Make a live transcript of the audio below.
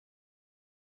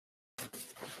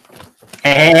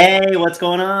Hey, what's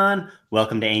going on?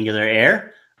 Welcome to Angular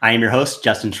Air. I am your host,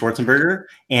 Justin Schwarzenberger,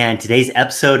 and today's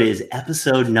episode is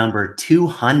episode number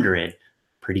 200.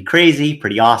 Pretty crazy,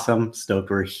 pretty awesome.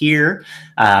 Stoked we're here.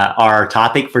 Our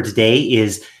topic for today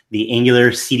is the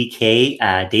Angular CDK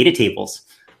data tables.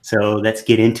 So let's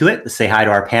get into it. Let's say hi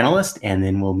to our panelists, and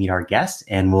then we'll meet our guests,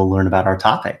 and we'll learn about our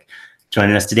topic.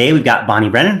 Joining us today, we've got Bonnie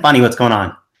Brennan. Bonnie, what's going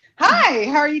on? Hi,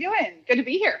 how are you doing? Good to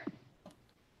be here.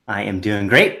 I am doing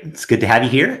great. It's good to have you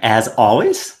here, as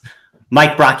always.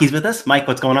 Mike Brocky's with us. Mike,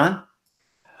 what's going on?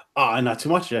 Not too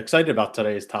much. Excited about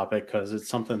today's topic because it's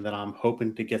something that I'm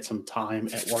hoping to get some time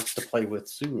at work to play with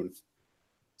soon.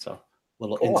 So, a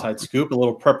little inside scoop, a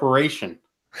little preparation.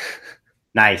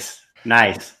 Nice.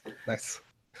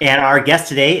 And our guest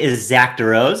today is Zach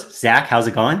DeRose. Zach, how's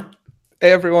it going?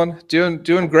 Hey everyone,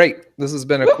 doing great. This has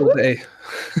been a cool day.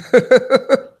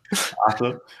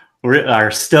 Awesome. We are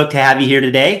stoked to have you here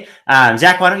today.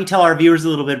 Zach, why don't you tell our viewers a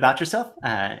little bit about yourself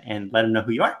and let them know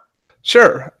who you are?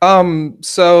 Sure.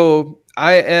 So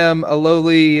I am a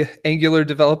lowly Angular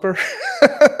developer.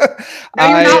 No,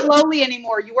 you're not lowly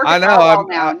anymore. You work at Powerwall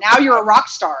now. Now you're a rock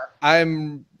star.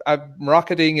 I'm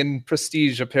rocketing in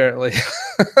prestige, apparently.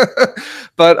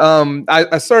 But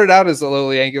I started out as a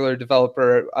lowly Angular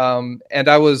developer, and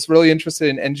I was really interested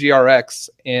in NGRX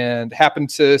and happened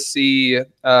to see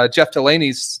Jeff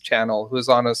Delaney's channel, who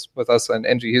was with us on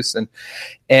NG Houston.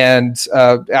 And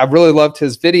I really loved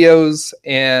his videos,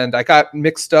 and I got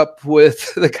mixed up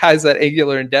with the guys at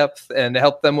Angular in Depth and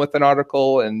helped them with an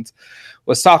article, and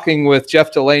was talking with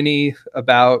Jeff Delaney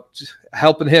about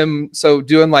helping him. So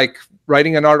doing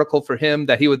writing an article for him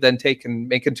that he would then take and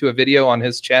make into a video on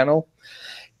his channel.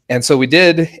 And so we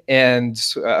did, and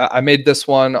I made this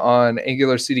one on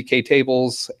Angular CDK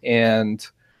tables, and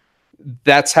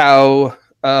that's how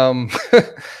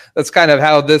that's kind of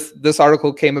how this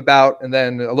article came about. And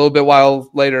then a little bit while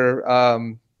later,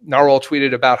 Narwhal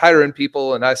tweeted about hiring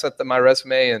people, and I sent them my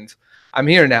resume, and I'm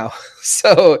here now.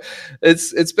 So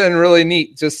it's been really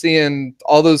neat just seeing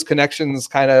all those connections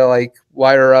kind of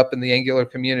wire up in the Angular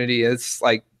community. It's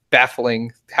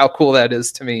baffling how cool that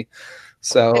is to me.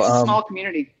 So it's a small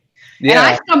community. Yeah, and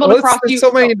I stumbled across you.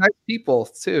 So many nice people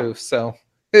too, so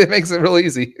it makes it real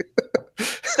easy.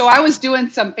 So I was doing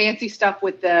some fancy stuff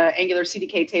with the Angular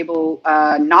CDK table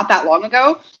not that long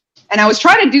ago, and I was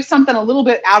trying to do something a little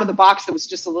bit out of the box that was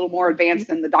just a little more advanced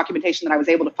than the documentation that I was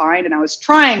able to find. And I was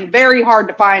trying very hard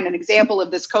to find an example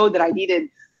of this code that I needed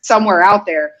somewhere out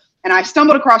there. And I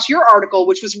stumbled across your article,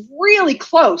 which was really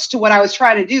close to what I was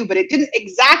trying to do, but it didn't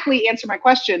exactly answer my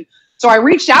question. So I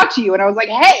reached out to you and I was like,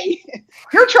 hey,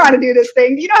 you're trying to do this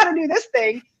thing. Do you know how to do this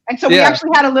thing? And so we actually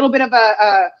had a little bit of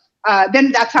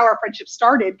then that's how our friendship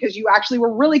started, because you actually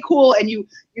were really cool and you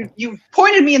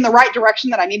pointed me in the right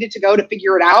direction that I needed to go to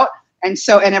figure it out. And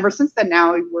ever since then,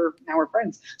 now we're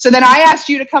friends. So then I asked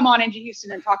you to come on NG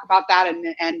Houston and talk about that,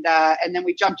 and then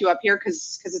we jumped you up here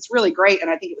because it's really great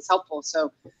and I think it was helpful.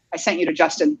 So I sent you to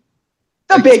Justin.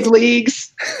 The big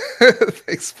leagues.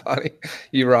 Thanks, Bonnie.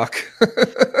 You rock.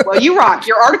 Well, you rock.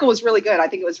 Your article was really good. I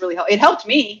think it was really helpful. It helped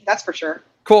me, that's for sure.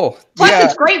 Cool. Plus,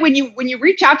 it's great when you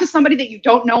reach out to somebody that you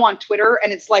don't know on Twitter,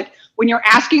 and it's when you're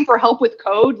asking for help with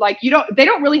code, they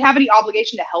don't really have any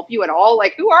obligation to help you at all.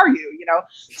 Who are you?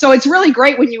 So it's really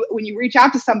great when you reach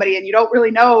out to somebody and you don't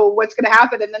really know what's going to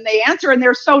happen, and then they answer and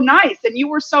they're so nice, and you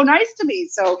were so nice to me.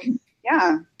 So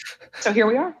yeah. So here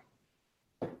we are.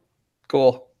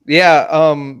 Cool. Yeah,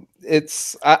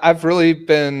 I've really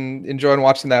been enjoying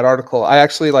watching that article. I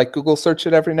actually Google search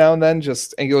it every now and then,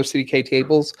 just Angular CDK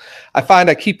tables. I find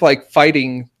I keep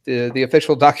fighting the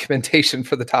official documentation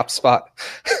for the top spot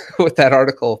with that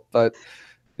article. But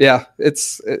yeah,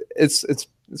 it's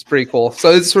pretty cool. So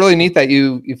it's really neat that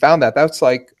you found that. That's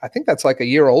I think that's a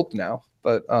year old now.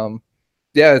 But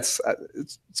yeah, it's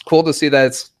cool to see that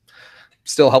it's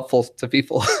still helpful to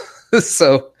people.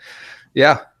 So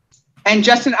yeah. And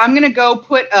Justin, I'm going to go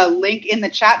put a link in the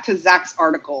chat to Zach's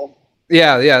article.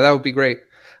 Yeah, that would be great.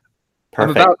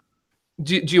 Perfect.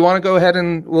 Do you want to go ahead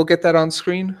and we'll get that on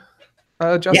screen,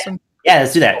 Justin? Yeah,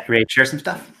 let's do that. Ready to share some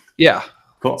stuff? Yeah.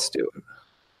 Cool. Let's do it.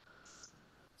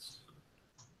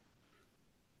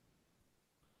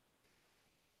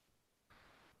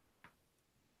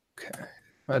 Okay.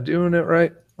 Am I doing it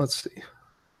right? Let's see.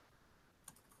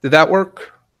 Did that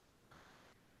work?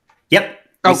 Yep.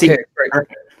 Okay, great.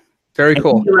 Perfect. Very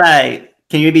cool. Can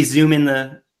you maybe zoom in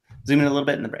a little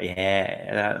bit?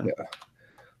 Yeah.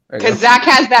 Because Zach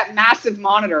has that massive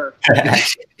monitor.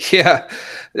 Yeah.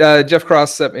 Jeff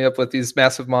Cross set me up with these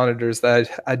massive monitors that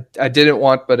I didn't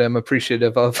want, but am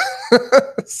appreciative of.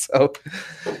 So,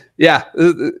 yeah,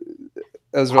 that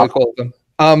was really cool of them.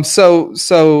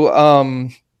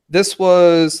 This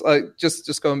was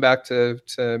just going back to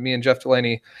me and Jeff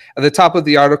Delaney. At the top of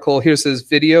the article, here's his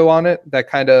video on it that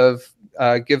kind of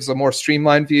gives a more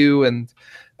streamlined view, and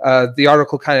the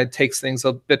article kind of takes things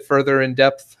a bit further in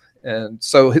depth. And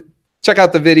so check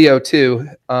out the video too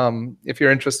if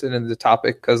you're interested in the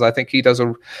topic, because I think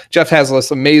Jeff has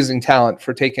this amazing talent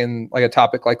for taking like a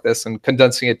topic like this and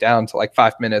condensing it down to like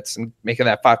 5 minutes and making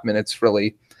that 5 minutes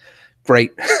really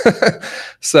great.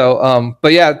 So,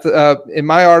 but yeah, in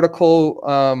my article,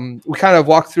 we kind of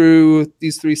walk through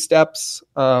these 3 steps.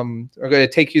 We're going to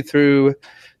take you through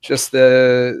just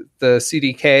the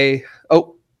CDK.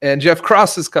 Oh, and Jeff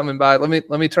Cross is coming by. Let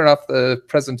me turn off the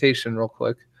presentation real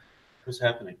quick. What's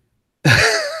happening?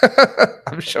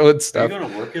 I'm showing stuff. Are you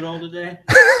going to work it all today?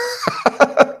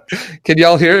 Can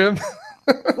y'all hear him?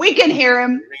 We can hear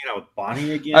him. Hanging out with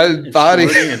Bonnie again. Bonnie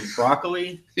and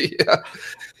broccoli. Yeah.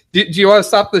 Do you want to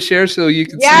stop the share so you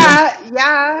can see him?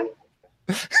 Yeah.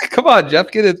 Come on, Jeff,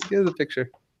 get the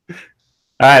picture. All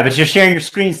right, but you're sharing your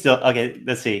screen still. Okay,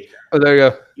 let's see. Oh, there you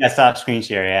go. Yeah, stop screen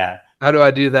share. Yeah. How do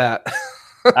I do that?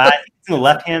 It's on the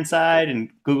left-hand side and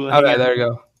Google. Okay, there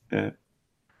you go.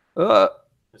 Yeah.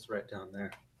 It's right down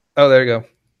there. Oh, there you go.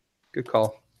 Good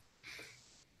call.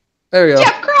 There you go.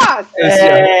 Jeff Cross.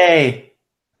 Hey,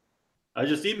 I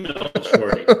just emailed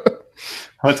Shorty.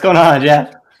 what's going on,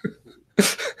 Jeff?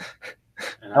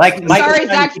 I like Mike. Sorry,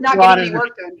 Zach's not getting any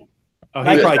work done. Oh,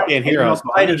 he probably can't hear us.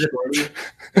 I've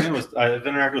I've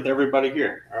interacted with everybody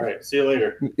here. All right, see you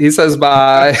later. He says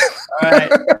bye. All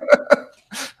right.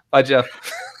 Bye, Jeff.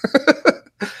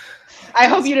 I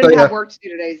hope you didn't have work to do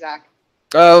today, Zach.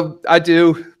 I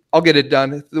do. I'll get it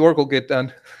done. The work will get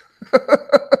done.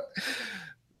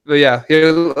 But yeah,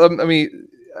 here. Let me.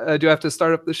 Do I have to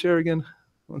start up the share again?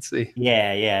 Let's see.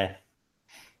 Yeah.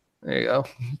 There you go.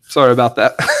 Sorry about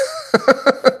that.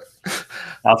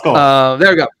 That's cool. There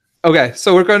we go. Okay,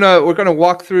 so we're gonna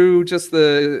walk through just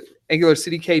the Angular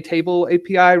CDK table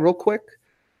API real quick.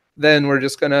 Then we're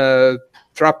just gonna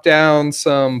drop down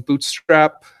some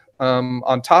Bootstrap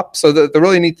on top. So the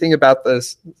really neat thing about the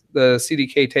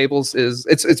CDK tables is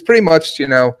it's pretty much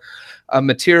a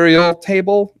material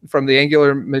table from the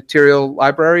Angular material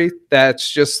library that's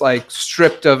just like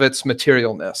stripped of its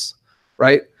materialness,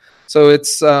 right? So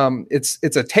it's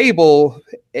a table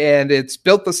and it's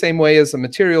built the same way as a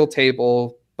material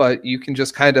table, but you can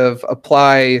just kind of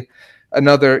apply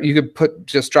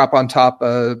drop on top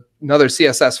another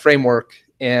CSS framework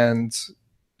and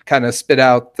kind of spit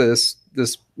out this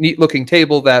neat looking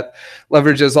table that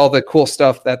leverages all the cool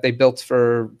stuff that they built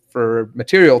for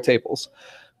material tables,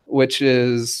 which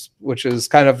is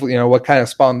kind of what kind of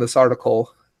spawned this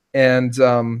article. And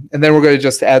then we're going to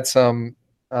just add some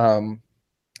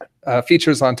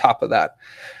features on top of that.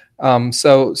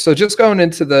 So just going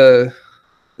into the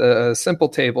simple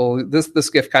table, this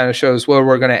GIF kind of shows where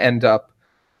we're going to end up.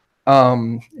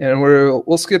 And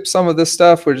we'll skip some of this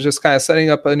stuff. We're just kind of setting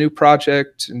up a new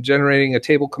project and generating a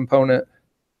table component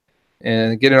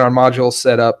and getting our module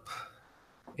set up.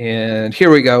 And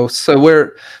here we go. So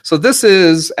this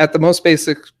is at the most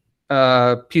basic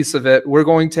piece of it. We're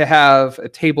going to have a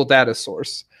table data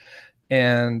source.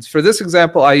 And for this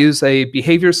example, I use a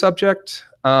behavior subject,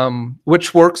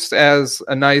 which works as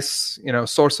a nice,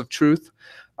 source of truth.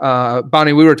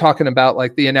 Bonnie, we were talking about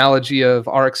like the analogy of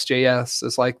RxJS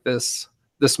is like this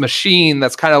machine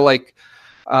that's kind of like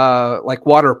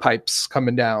water pipes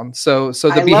coming down. So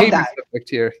the behavior subject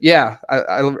here, yeah,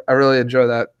 I really enjoy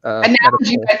that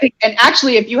analogy. I think, and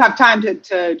actually, if you have time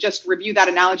to just review that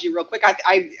analogy real quick,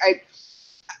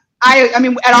 I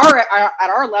mean, at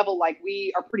our level, like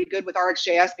we are pretty good with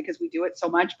RxJS because we do it so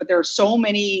much. But there are so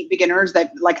many beginners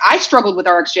that like I struggled with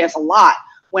RxJS a lot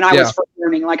when I was first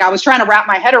learning. Like I was trying to wrap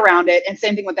my head around it, and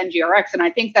same thing with NGRX. And I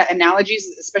think that analogies,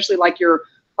 especially like your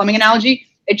plumbing analogy,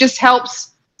 it just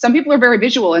helps. Some people are very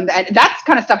visual, and that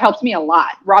kind of stuff helps me a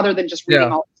lot rather than just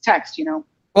reading all this text.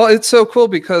 Well, it's so cool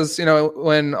because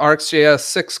when RxJS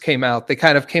 6 came out, they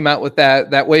kind of came out with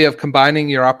that way of combining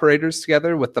your operators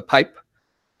together with the pipe.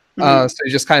 So you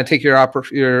just kind of take your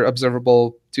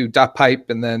observable to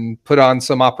 .pipe and then put on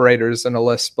some operators in a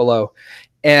list below.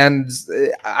 And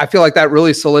I feel like that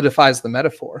really solidifies the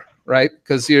metaphor, right?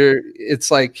 Because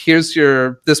it's like, here's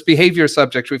this behavior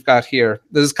subject we've got here.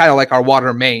 This is kind of like our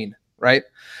water main, right?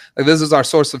 Like this is our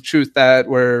source of truth that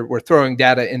we're throwing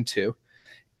data into.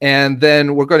 And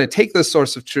then we're going to take this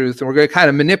source of truth and we're going to kind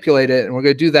of manipulate it. And we're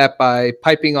going to do that by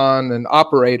piping on an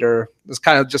operator. It's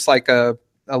kind of just like a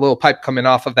little pipe coming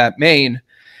off of that main.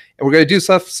 And we're going to do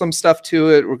some stuff to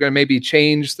it. We're going to maybe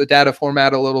change the data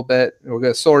format a little bit. We're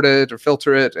going to sort it or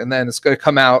filter it. And then it's going to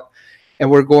come out.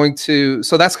 And we're going to,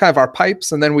 so that's kind of our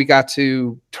pipes. And then we got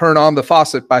to turn on the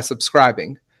faucet by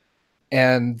subscribing.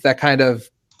 And that kind of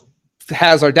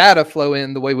has our data flow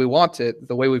in the way we want it,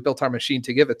 the way we built our machine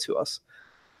to give it to us.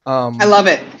 I love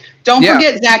it. Don't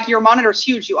forget, Zach, your monitor's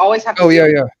huge. You always have to. Oh,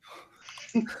 yeah.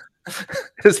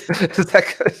 Is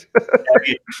that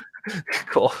good?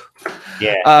 Cool.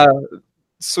 Yeah.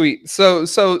 Sweet. So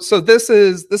this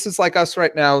is like us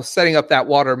right now setting up that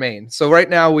water main. So right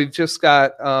now we've just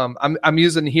got I'm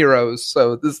using Heroes.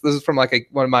 So this is from like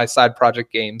one of my side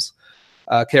project games,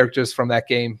 characters from that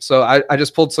game. So I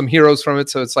just pulled some heroes from it.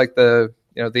 So it's like the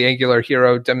Angular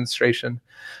hero demonstration.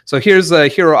 So here's a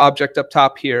hero object up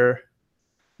top here.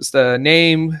 Just a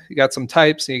name. You got some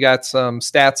types and you got some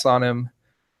stats on him.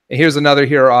 And here's another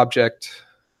hero object.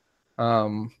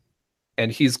 And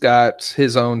he's got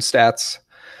his own stats.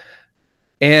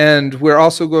 And we're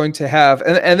also going to have,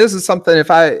 and this is something, if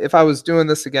I was doing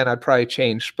this again, I'd probably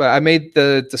change, but I made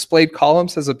the displayed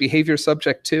columns as a behavior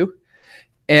subject too.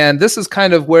 And this is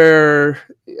kind of where,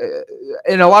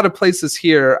 in a lot of places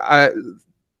here,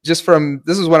 this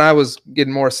is when I was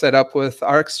getting more set up with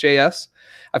RxJS.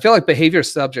 I feel like behavior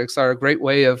subjects are a great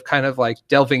way of kind of like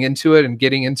delving into it and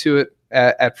getting into it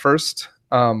at first.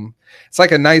 It's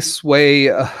like a nice way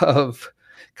of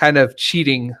kind of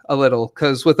cheating a little,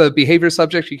 because with a behavior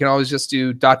subject, you can always just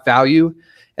do .value,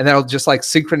 and that'll just like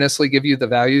synchronously give you the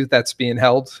value that's being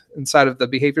held inside of the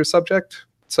behavior subject.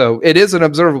 So it is an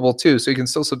observable too, so you can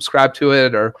still subscribe to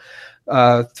it or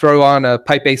throw on a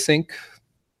pipe async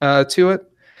to it.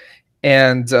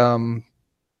 And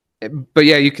but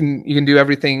yeah, you can do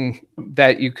everything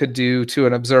that you could do to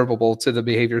an observable to the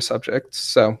behavior subject.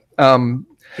 So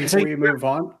before we move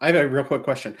on, I have a real quick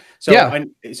question. So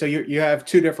so you have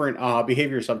two different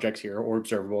behavior subjects here, or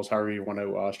observables, however you want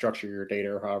to structure your data,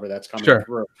 or however that's coming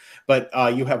through. But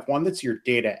you have one that's your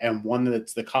data and one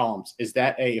that's the columns. Is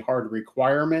that a hard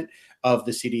requirement of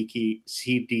the CDK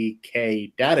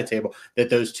data table that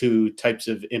those two types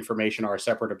of information are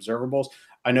separate observables?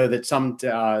 I know that some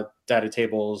data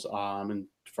tables and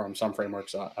from some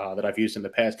frameworks that I've used in the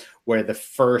past, where the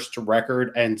first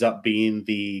record ends up being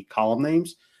the column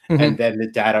names, and then the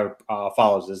data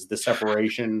follows. Is the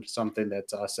separation something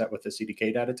that's set with the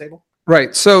CDK data table?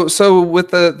 Right. So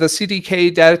with the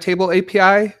CDK data table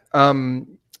API,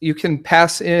 you can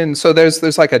pass in. So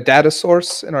there's like a data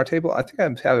source in our table. I think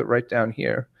I have it right down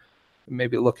here.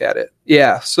 Maybe look at it.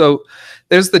 Yeah. So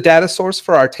there's the data source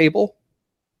for our table.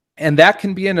 And that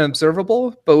can be an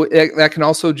observable, but that can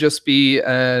also just be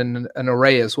an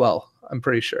array as well, I'm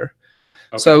pretty sure.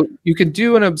 Okay. So you can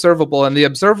do an observable, and the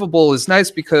observable is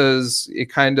nice because you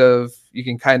can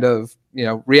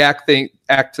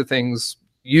act to things,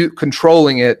 you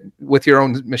controlling it with your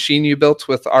own machine you built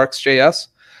with RxJS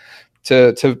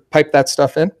to pipe that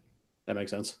stuff in. That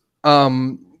makes sense.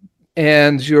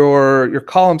 And your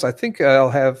columns, I think I'll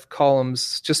have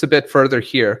columns just a bit further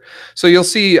here. So you'll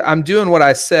see I'm doing what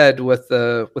I said with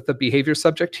the behavior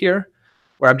subject here,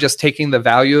 where I'm just taking the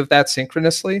value of that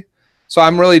synchronously. So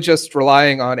I'm really just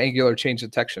relying on Angular change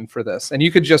detection for this. And you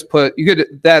could just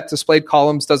that displayed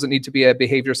columns doesn't need to be a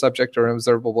behavior subject or an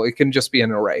observable. It can just be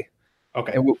an array.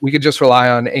 Okay. And we could just rely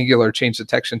on Angular change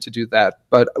detection to do that.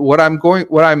 But what I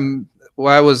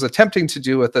was attempting to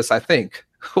do with this, I think,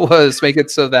 was make it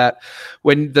so that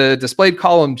when the displayed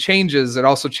column changes, it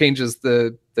also changes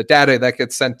the data that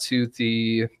gets sent to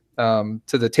the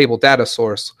table data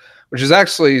source, which is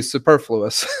actually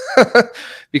superfluous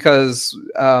because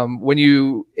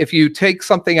if you take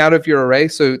something out of your array,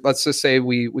 so let's just say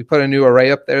we put a new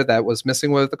array up there that was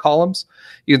missing with the columns,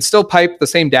 you can still pipe the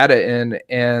same data in,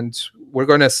 and we're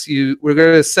going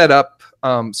to set up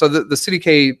so the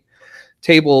CDK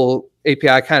table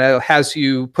API kind of has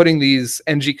you putting these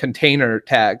ng container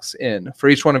tags in for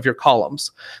each one of your columns.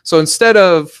 So instead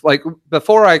of, like,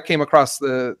 before I came across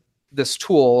this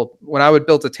tool, when I would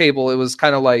build a table, it was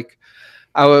kind of like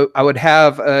I would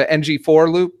have a ng for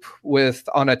loop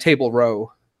on a table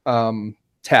row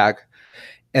tag.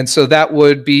 And so that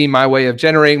would be my way of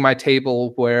generating my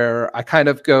table, where I kind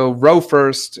of go row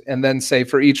first and then say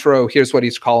for each row, here's what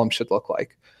each column should look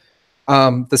like.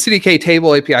 The CDK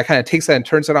table API kind of takes that and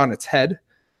turns it on its head.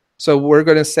 So we're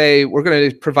going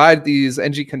to provide these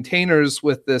ng containers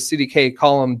with the CDK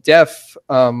column def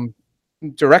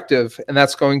directive, and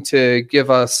that's going to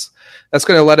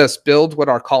let us build what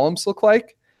our columns look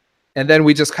like. And then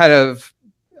we just kind of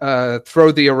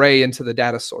throw the array into the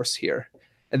data source here.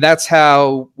 And that's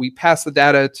how we pass the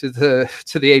data to the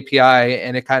API,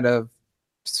 and it kind of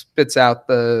spits out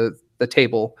the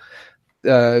table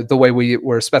the way we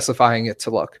were specifying it to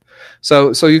look.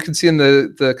 So you can see in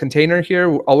the container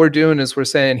here, all we're doing is we're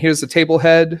saying, here's the table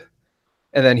head,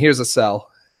 and then here's a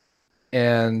cell.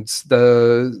 And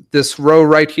this row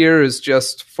right here is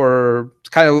just for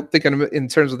kind of thinking in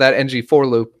terms of that ng for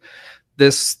loop.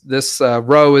 This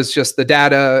row is just the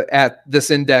data at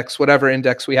this index, whatever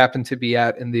index we happen to be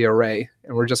at in the array.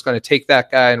 And we're just going to take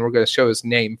that guy and we're going to show his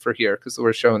name for here because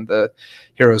we're showing the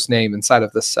hero's name inside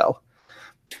of this cell.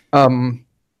 I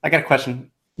got a question.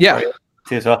 Yeah.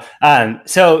 Too as well.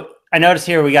 So I noticed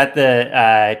here we got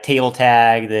the table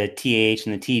tag, the TH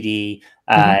and the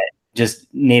TD, just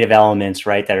native elements,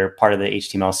 right, that are part of the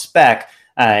HTML spec.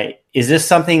 Is this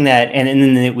something that, and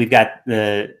then we've got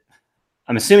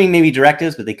I'm assuming maybe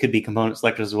directives, but they could be component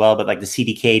selectors as well, but like the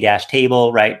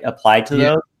CDK-table, right, applied to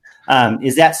those.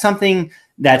 Is that something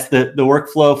that's the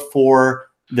workflow for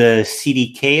the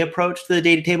CDK approach to the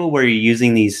data table where you're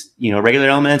using these, regular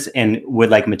elements, and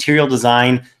with like material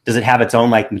design, does it have its own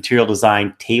like material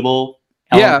design table?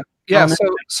 Yeah.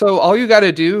 So all you got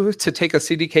to do to take a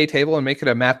CDK table and make it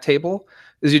a map table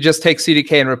is you just take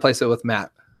CDK and replace it with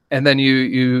map. And then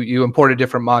you import a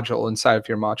different module inside of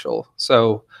your module.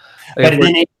 So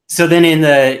then in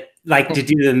the, like, to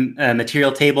do the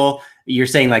material table, you're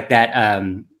saying like that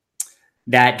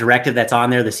that directive that's on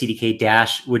there, the CDK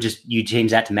dash, you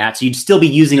change that to map. So you'd still be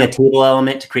using a table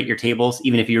element to create your tables,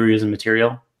 even if you were using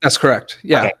material? That's correct.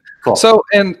 Yeah. Okay, cool. So,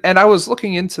 and I was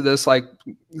looking into this, like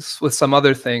with some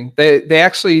other thing, they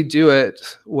actually do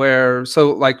it where,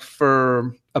 so like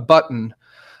for a button,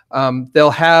 they'll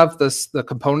have the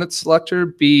component selector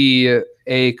be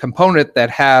a component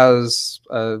that has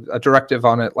a directive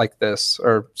on it like this,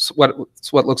 or what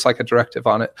looks like a directive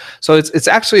on it. So it's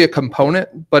actually a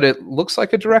component, but it looks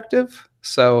like a directive.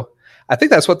 So I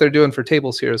think that's what they're doing for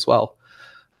tables here as well,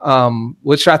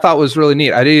 which I thought was really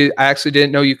neat. I actually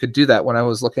didn't know you could do that when I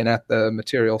was looking at the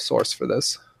material source for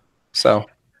this. So.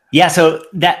 Yeah, so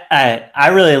that I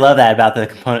really love that about the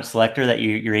component selector, that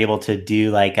you're able to do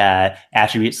like a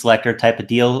attribute selector type of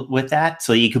deal with that,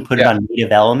 so you can put it on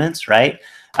native elements, right?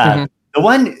 The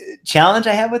one challenge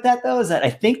I have with that though is that I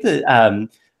think the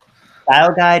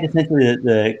style guide, essentially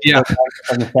the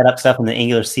setup stuff in the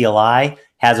Angular CLI,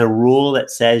 has a rule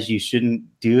that says you shouldn't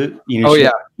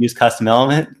use custom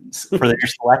elements for your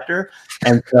selector,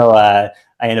 and so I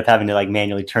end up having to like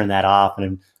manually turn that off.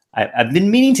 And I've been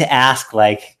meaning to ask,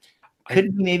 like,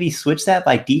 could we maybe switch that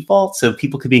by default so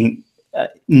people could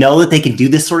know that they can do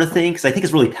this sort of thing? Because I think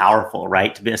it's really powerful,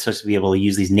 right? Especially to be able to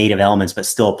use these native elements, but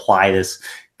still apply this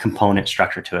component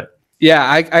structure to it.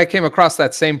 Yeah, I came across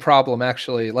that same problem,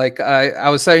 actually. Like I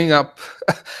was setting up,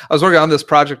 I was working on this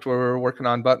project where we were working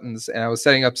on buttons, and I was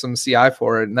setting up some CI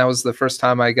for it. And that was the first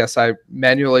time, I guess, I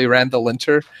manually ran the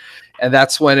linter. And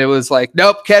that's when it was like,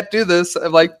 nope, can't do this.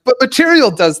 I'm like, but material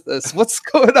does this. What's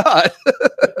going on?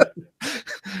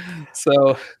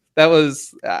 So that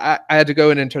was, I had to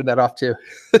go in and turn that off too.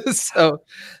 So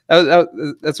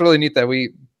that's really neat that we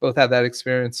both had that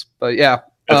experience. But yeah.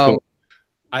 Cool.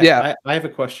 I have a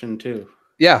question too.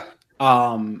 Yeah.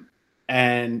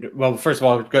 And well, first of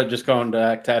all, just going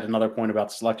to add another point about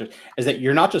the selectors is that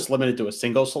you're not just limited to a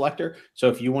single selector. So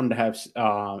if you wanted to have,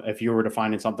 if you were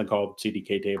defining something called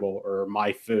CDK table or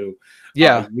myfoo,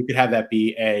 you could have that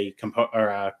be a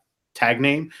tag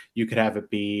name. You could have it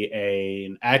be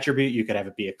an attribute. You could have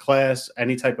it be a class.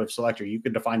 Any type of selector. You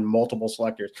could define multiple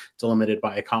selectors to limit it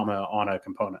by a comma on a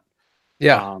component.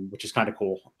 Yeah, which is kind of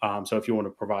cool. So if you want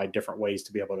to provide different ways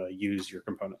to be able to use your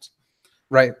components,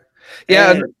 right?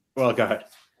 Yeah. Well, go ahead.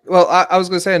 Well, I was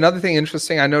going to say another thing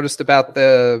interesting I noticed about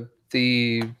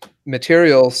the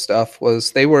material stuff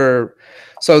was before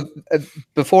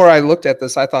I looked at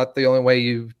this, I thought the only way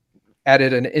you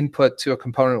added an input to a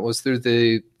component was through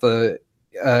the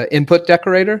input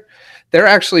decorator. They're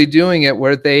actually doing it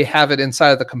where they have it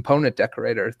inside of the component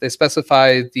decorator. They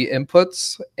specify the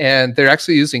inputs, and they're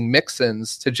actually using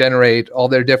mixins to generate all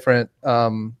their different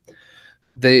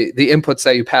the inputs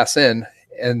that you pass in.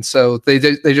 And so they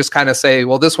just kind of say,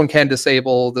 well, this one can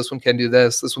disable, this one can do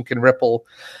this one can ripple,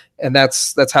 and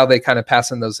that's how they kind of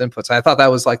pass in those inputs. I thought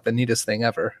that was like the neatest thing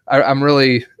ever. I'm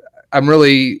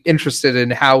really interested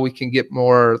in how we can get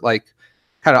more like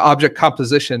kind of object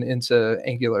composition into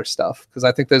Angular stuff, because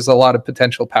I think there's a lot of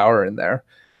potential power in there.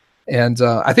 And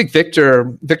I think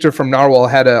Victor from Narwhal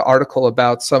had an article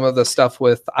about some of the stuff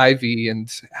with Ivy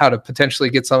and how to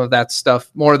potentially get some of that stuff,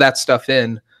 more of that stuff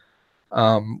in,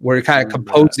 where you're kind of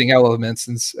composing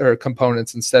elements or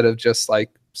components instead of just like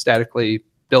statically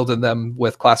building them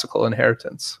with classical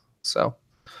inheritance. So,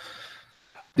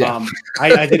 yeah.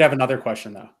 I did have another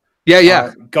question though.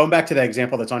 Yeah. Going back to the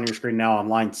example that's on your screen now on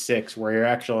line 6, where you're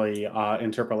actually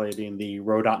interpolating the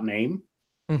row.name.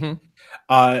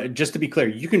 Just to be clear,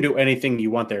 you can do anything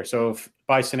you want there. So if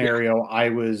by scenario, I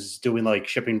was doing like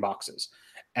shipping boxes,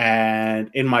 and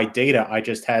in my data, I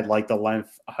just had like the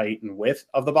length, height, and width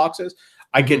of the boxes.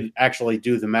 I could actually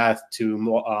do the math to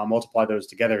multiply those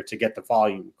together to get the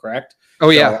volume, correct? Oh,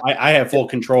 yeah. So I have full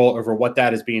control over what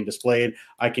that is being displayed.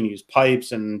 I can use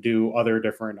pipes and do other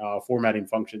different formatting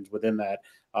functions within that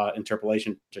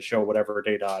interpolation to show whatever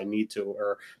data I need to,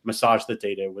 or massage the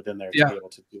data within there to be able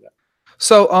to do that.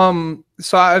 So,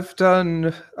 so I've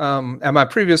done at my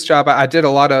previous job, I did a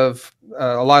lot of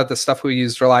the stuff we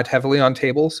used relied heavily on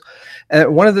tables.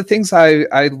 And one of the things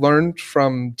I learned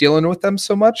from dealing with them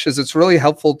so much is it's really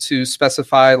helpful to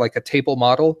specify like a table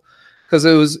model, because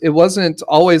it wasn't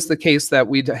always the case that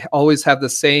we'd always have the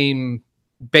same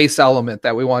base element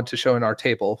that we wanted to show in our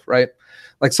table, right?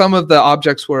 Like some of the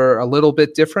objects were a little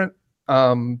bit different.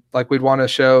 Like we'd want to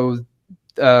show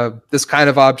this kind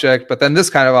of object, but then this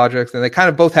kind of object, and they kind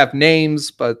of both have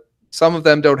names, but some of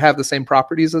them don't have the same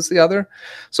properties as the other.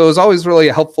 So it was always really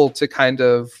helpful to kind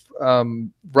of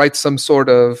write some sort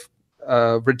of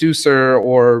reducer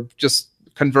or just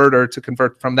converter to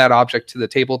convert from that object to the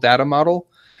table data model.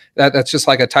 That's just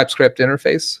like a TypeScript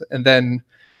interface. And then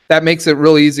that makes it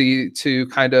really easy to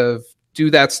kind of do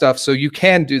that stuff. So you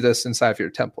can do this inside of your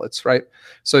templates, right?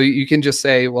 So you can just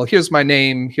say, well, here's my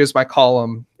name, here's my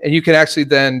column, and you can actually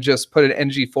then just put an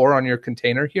ng4 on your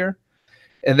container here.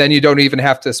 And then you don't even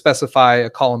have to specify a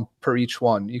column per each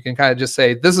one. You can kind of just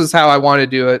say, this is how I want to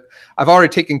do it. I've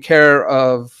already taken care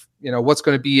of, what's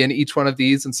going to be in each one of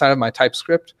these inside of my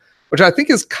TypeScript, which I think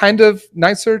is kind of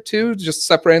nicer too, just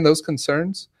separating those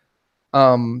concerns.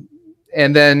 And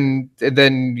then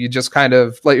you just kind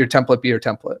of let your template be your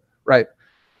template, right?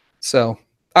 So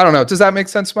I don't know. Does that make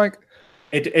sense, Mike?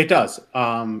 It does.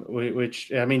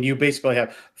 Which, I mean, you basically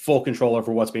have full control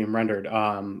over what's being rendered.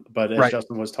 But as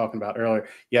Justin was talking about earlier,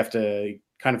 you have to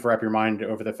kind of wrap your mind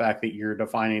over the fact that you're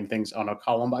defining things on a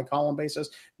column by column basis,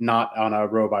 not on a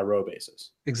row by row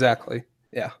basis. Exactly.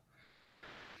 Yeah.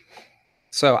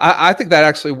 So I think that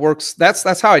actually works.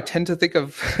 That's how I tend to think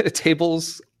of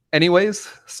tables anyways.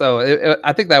 So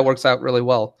I think that works out really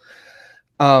well.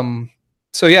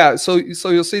 So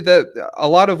you'll see that a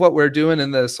lot of what we're doing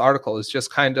in this article is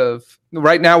just kind of,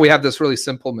 right now we have this really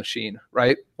simple machine,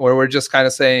 right? Where we're just kind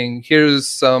of saying, here's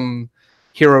some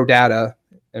hero data,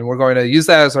 and we're going to use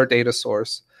that as our data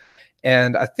source.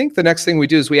 And I think the next thing we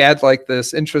do is we add like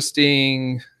this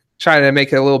interesting, trying to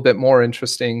make it a little bit more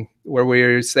interesting, where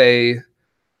we say,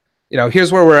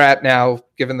 here's where we're at now,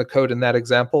 given the code in that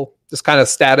example, this kind of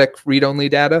static read-only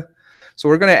data. So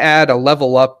we're going to add a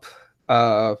level up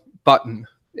button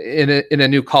in a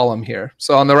new column here.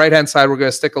 So on the right-hand side, we're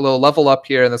going to stick a little level up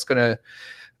here, and that's going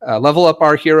to level up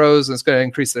our heroes, and it's going to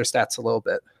increase their stats a little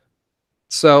bit.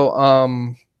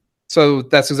 So so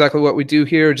that's exactly what we do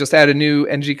here. Just add a new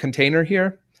ng container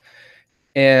here,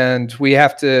 and we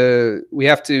have to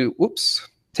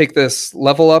take this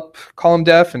level up column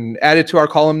def and add it to our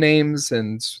column names,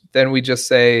 and then we just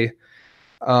say,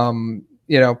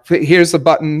 here's the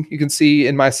button you can see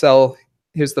in my cell.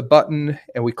 Here's the button,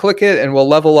 and we click it, and we'll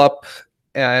level up,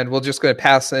 and we're just going to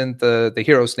pass in the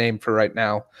hero's name for right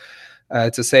now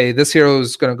to say this hero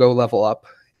is going to go level up.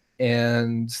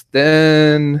 And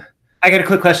then I got a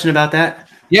quick question about that.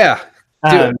 Yeah.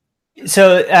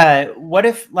 So what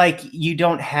if like you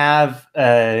don't have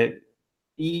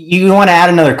you want to add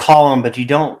another column, but you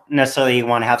don't necessarily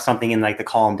want to have something in like the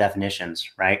column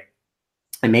definitions, right?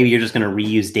 And maybe you're just going to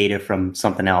reuse data from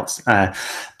something else.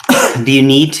 Do you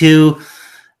need to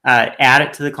add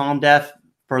it to the column def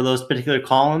for those particular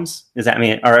columns? Or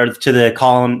to the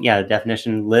column,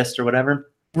 definition list or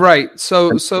whatever? Right. So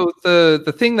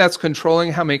the thing that's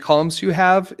controlling how many columns you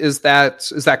have is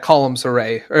that columns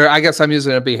array, or I guess I'm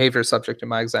using a behavior subject in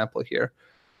my example here.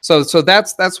 So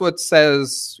that's what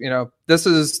says, this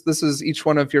is each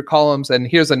one of your columns, and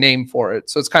here's a name for it.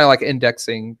 So it's kind of like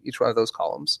indexing each one of those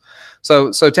columns.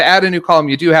 So to add a new column,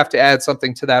 you do have to add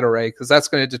something to that array, because that's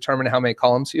going to determine how many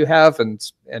columns you have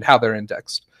and how they're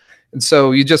indexed. And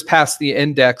so you just pass the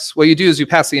index. What you do is you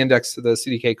pass the index to the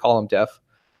CDK column def.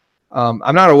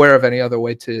 I'm not aware of any other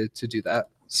way to do that.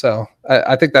 So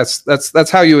I think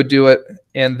that's how you would do it.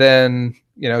 And then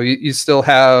you still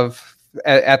have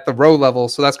at the row level.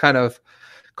 So that's kind of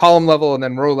column level, and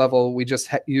then row level, we just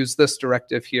use this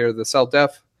directive here, the cell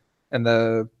def and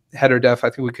the header def. I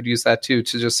think we could use that too,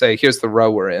 to just say, here's the row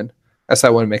we're in. That's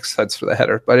not what makes sense for the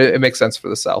header, but it makes sense for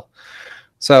the cell.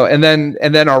 So, and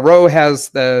then our row has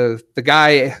the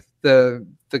guy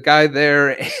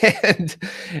there,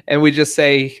 and we just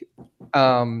say,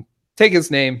 take take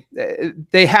his name.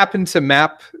 They happen to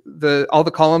map all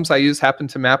the columns I use happen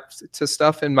to map to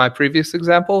stuff in my previous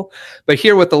example. But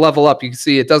here with the level up, you can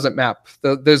see it doesn't map.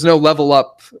 There's no level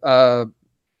up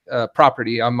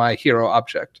property on my hero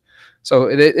object. So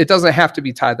it doesn't have to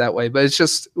be tied that way, but it's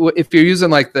just if you're using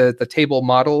like the table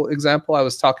model example I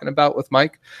was talking about with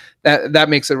Mike, that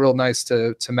makes it real nice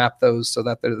to map those so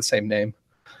that they're the same name,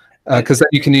 because then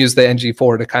you can use the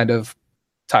ng4 to kind of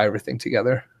tie everything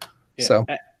together. Yeah. So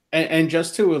and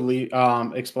just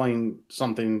to explain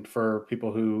something for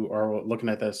people who are looking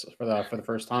at this for the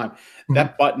first time,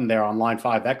 that button there on line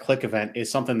 5, that click event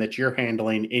is something that you're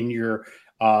handling in your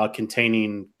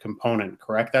containing component,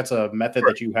 correct? That's a method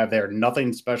that you have there.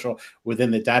 Nothing special within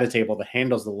the data table that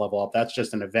handles the level up. That's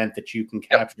just an event that you can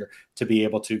capture to be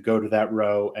able to go to that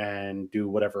row and do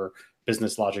whatever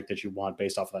business logic that you want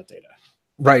based off of that data.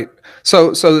 Right.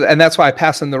 So and that's why I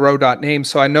pass in the row.name,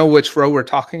 so I know which row we're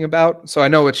talking about. So I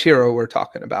know which hero we're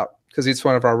talking about because each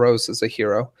one of our rows is a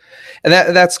hero. And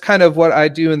that's kind of what I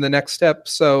do in the next step.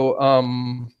 So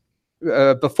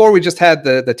before we just had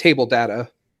the table data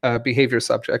behavior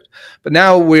subject, but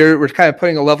now we're kind of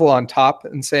putting a level on top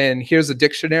and saying here's a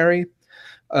dictionary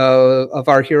of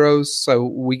our heroes. So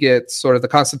we get sort of the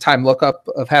constant time lookup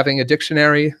of having a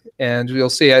dictionary, and you'll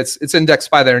see it's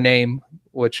indexed by their name,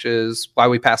 which is why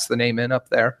we pass the name in up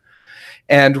there.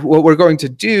 And what we're going to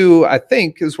do, I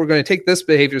think, is we're going to take this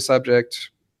behavior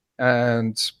subject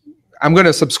and I'm going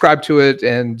to subscribe to it,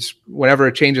 and whenever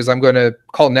it changes, I'm going to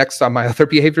call next on my other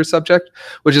behavior subject,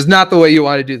 which is not the way you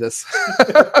want to do this.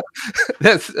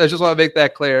 I just want to make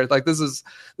that clear. Like this is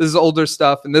older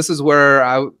stuff, and this is where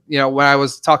when I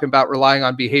was talking about relying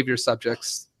on behavior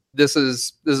subjects, this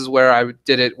is where I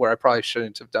did it where I probably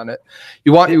shouldn't have done it.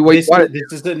 This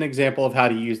is an example of how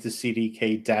to use the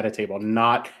CDK data table,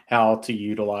 not how to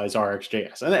utilize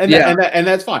RxJS, and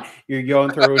that's fine. You're going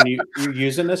through and you're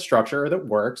using a structure that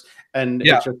works, and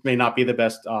it just may not be the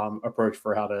best approach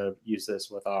for how to use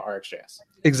this with RxJS.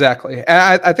 Exactly,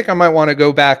 and I think I might want to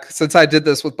go back, since I did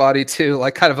this with Body 2,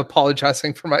 like kind of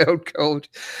apologizing for my own code.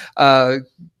 I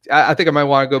think I might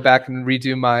want to go back and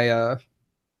redo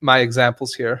my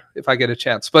examples here if I get a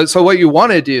chance. But so what you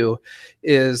want to do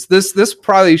is this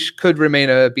probably could remain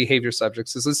a behavior subject,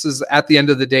 since this is at the end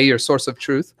of the day your source of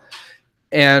truth.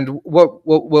 And what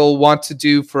we'll want to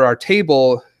do for our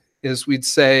table is we'd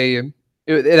say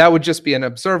that would just be an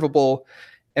observable,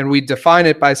 and we define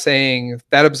it by saying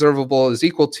that observable is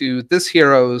equal to this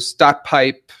hero's dot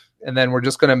pipe, and then we're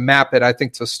just going to map it, I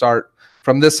think, to start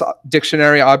from this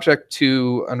dictionary object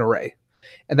to an array.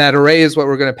 And that array is what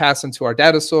we're going to pass into our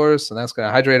data source, and that's going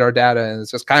to hydrate our data, and it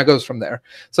just kind of goes from there.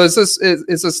 So it's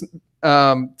this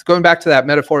going back to that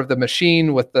metaphor of the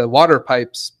machine with the water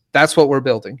pipes. That's what we're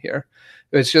building here.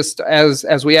 It's just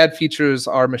as we add features,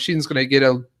 our machine's going to get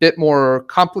a bit more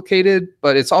complicated,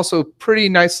 but it's also pretty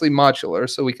nicely modular.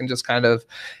 So we can just kind of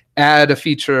add a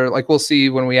feature, like we'll see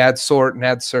when we add sort and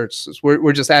add search.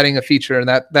 We're just adding a feature, and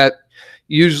that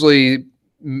usually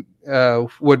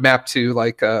would map to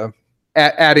like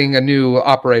adding a new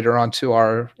operator onto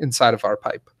our inside of our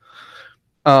pipe.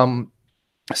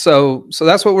 So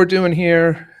that's what we're doing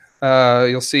here.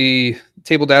 You'll see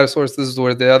table data source. This is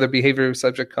where the other behavior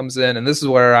subject comes in, and this is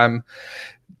where I'm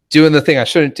doing the thing I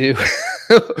shouldn't do,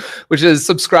 which is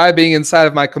subscribing inside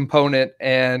of my component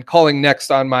and calling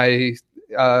next on my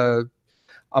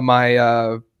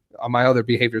other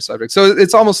behavior subject. So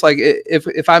it's almost like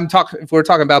if we're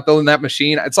talking about building that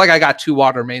machine, it's like I got two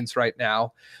water mains right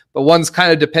now, but one's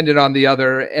kind of dependent on the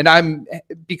other. And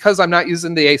because I'm not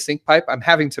using the async pipe, I'm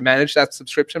having to manage that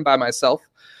subscription by myself.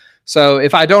 So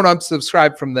if I don't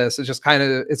unsubscribe from this, it's just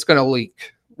it's going to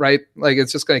leak, right? Like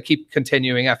it's just going to keep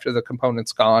continuing after the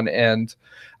component's gone. And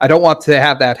I don't want to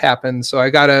have that happen. So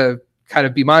I got to kind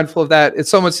of be mindful of that.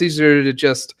 It's so much easier to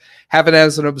just have it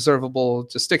as an observable,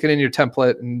 just stick it in your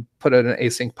template and put an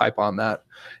async pipe on that.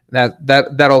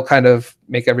 That'll kind of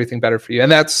make everything better for you. And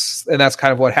that's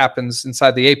kind of what happens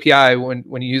inside the API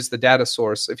when you use the data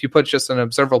source. If you put just an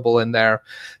observable in there,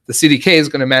 the CDK is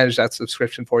going to manage that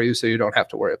subscription for you, so you don't have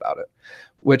to worry about it,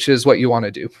 which is what you want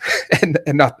to do, and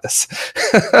not this.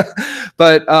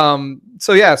 But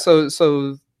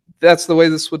so that's the way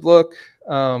this would look.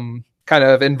 Kind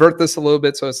of invert this a little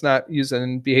bit so it's not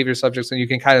using behavior subjects, and you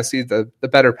can kind of see the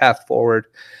better path forward.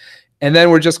 And then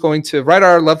we're just going to write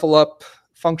our level up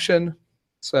function.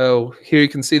 So here you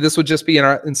can see this would just be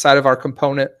inside of our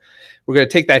component. We're going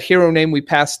to take that hero name we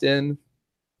passed in.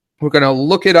 We're going to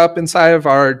look it up inside of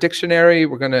our dictionary.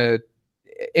 We're going to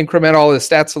increment all the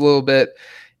stats a little bit.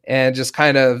 and just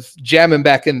kind of jam him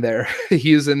back in there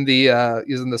using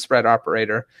the spread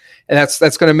operator. And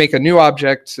that's going to make a new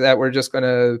object that we're just going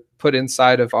to put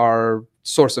inside of our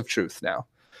source of truth now.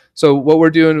 So what we're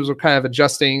doing is we're kind of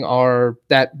adjusting our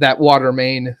that water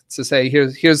main to say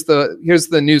here's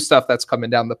the new stuff that's coming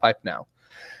down the pipe now.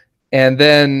 And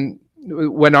then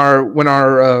when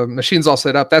our machine's all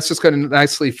set up, that's just going to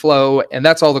nicely flow, and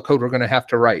that's all the code we're going to have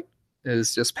to write,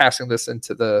 is just passing this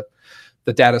into the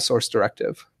data source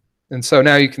directive. And so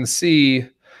now you can see,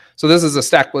 so this is a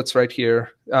StackBlitz right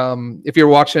here. If you're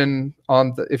watching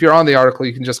if you're on the article,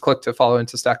 you can just click to follow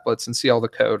into StackBlitz and see all the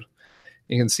code.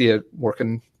 You can see it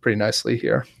working pretty nicely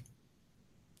here.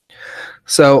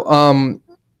 So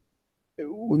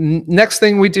next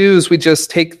thing we do is we just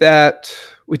take the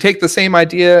same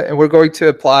idea and we're going to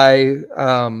apply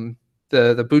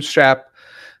the Bootstrap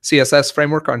CSS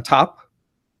framework on top.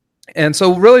 And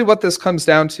so really what this comes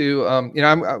down to,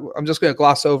 I'm just going to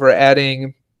gloss over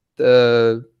adding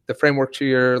the framework to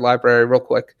your library real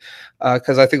quick,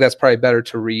 because I think that's probably better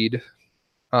to read.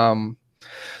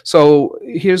 So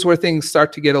here's where things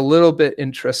start to get a little bit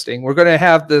interesting. We're going to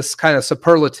have this kind of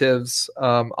superlatives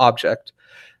object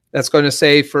that's going to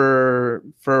say for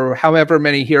however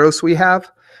many heroes we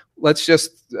have, let's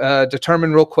just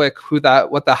determine real quick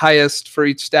what the highest for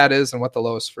each stat is and what the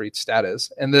lowest for each stat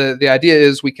is. And the idea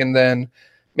is we can then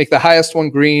make the highest one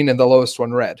green and the lowest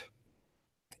one red.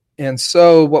 And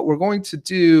so what we're going to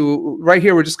do right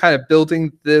here, we're just kind of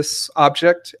building this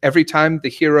object every time the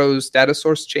hero's data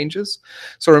source changes.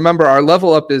 So remember, our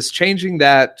level up is changing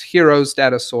that hero's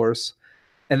data source,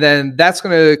 and then that's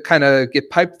going to kind of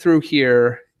get piped through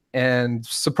here, and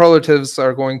superlatives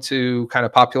are going to kind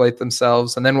of populate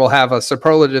themselves, and then we'll have a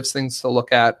superlatives things to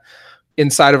look at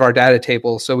inside of our data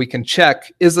table, so we can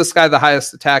check, is this guy the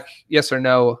highest attack, yes or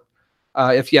no?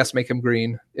 If yes, make him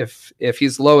green. If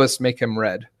he's lowest, make him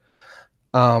red.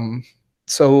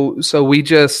 So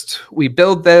we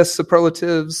build this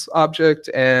superlatives object,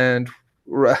 and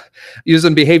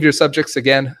using behavior subjects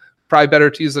again, probably better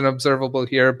to use an observable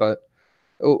here, but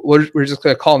we're just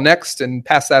going to call next and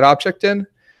pass that object in.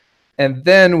 And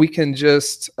then we can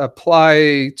just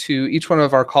apply to each one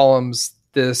of our columns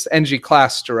this ng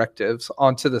class directives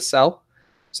onto the cell.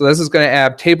 So this is going to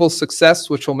add table success,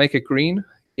 which will make it green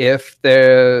if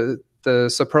the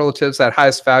superlatives at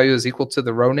highest value is equal to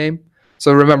the row name.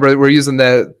 So remember, we're using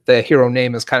the hero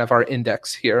name as kind of our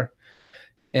index here.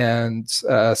 And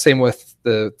same with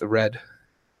the red.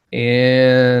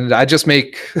 And I just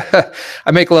make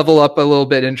level up a little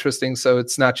bit interesting, so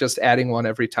it's not just adding one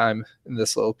every time in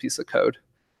this little piece of code.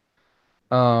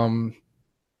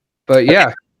 But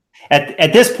yeah.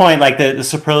 At this point, like the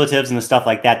superlatives and the stuff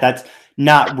like that, that's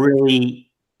not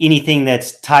really anything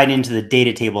that's tied into the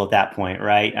data table at that point,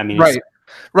 right? I mean, right.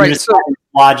 So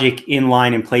logic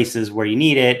inline in places where you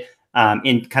need it,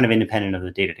 in kind of independent of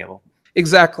the data table.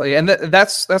 Exactly, and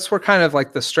that's where kind of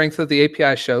like the strength of the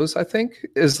API shows. I think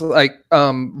is like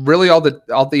really all the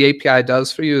API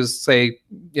does for you is say,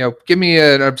 give me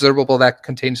an observable that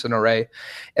contains an array,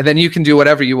 and then you can do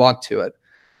whatever you want to it.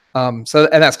 And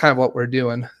that's kind of what we're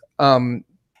doing.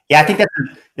 Yeah, I think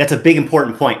that's a big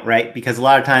important point, right? Because a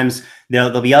lot of times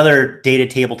there'll be other data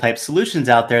table type solutions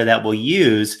out there that we'll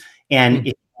use, and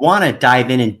if you want to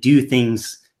dive in and do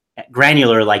things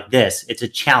granular like this, it's a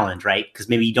challenge, right? Because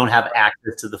maybe you don't have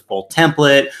access to the full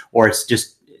template, or it's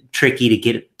just tricky to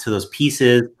get to those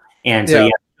pieces. And so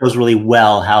it goes really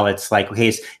well how it's like,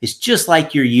 okay, it's just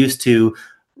like you're used to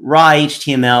raw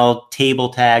HTML, table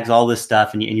tags, all this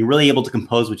stuff, and you're really able to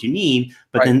compose what you need.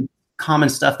 But then common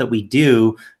stuff that we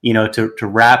do, to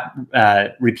wrap,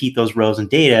 repeat those rows and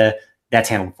data, that's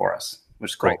handled for us,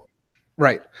 which is cool.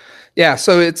 Right. Yeah,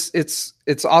 so it's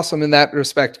awesome in that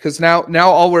respect, because now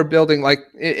all we're building, like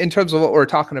in terms of what we're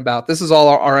talking about, this is all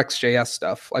our RxJS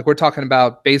stuff. Like we're talking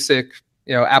about basic,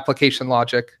 application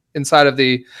logic inside of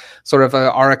the sort of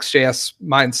a RxJS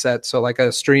mindset, so like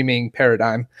a streaming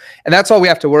paradigm. And that's all we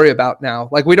have to worry about now.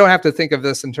 Like we don't have to think of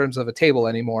this in terms of a table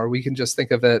anymore. We can just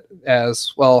think of it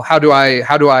as, well, how do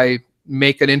I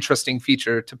make an interesting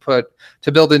feature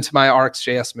to build into my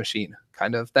RxJS machine?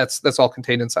 Kind of that's all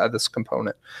contained inside this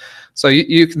component. So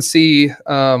you can see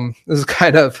this is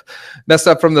kind of messed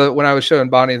up from when I was showing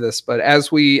Bonnie this, but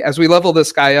as we level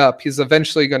this guy up, he's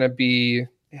eventually going to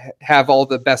have all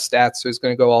the best stats, so he's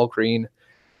going to go all green.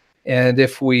 And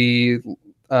if we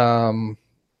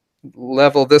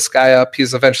level this guy up,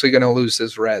 he's eventually going to lose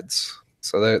his reds.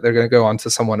 So they're going to go on to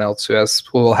someone else who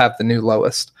will have the new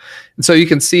lowest. And so you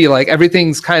can see like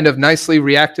everything's kind of nicely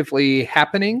reactively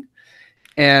happening.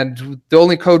 And the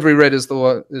only code we read is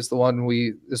what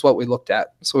we looked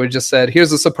at. So we just said,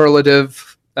 here's a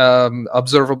superlative,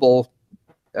 observable,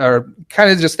 or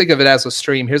kind of just think of it as a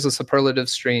stream. Here's a superlative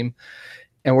stream.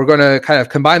 And we're going to kind of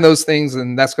combine those things,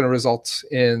 and that's going to result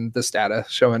in this data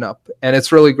showing up. And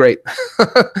it's really great.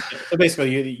 So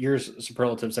basically, your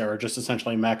superlatives there are just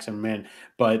essentially max and min.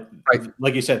 But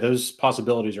like you said, those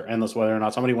possibilities are endless, whether or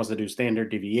not somebody wants to do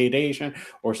standard deviation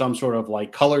or some sort of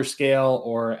like color scale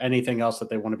or anything else that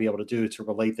they want to be able to do to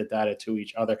relate the data to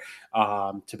each other,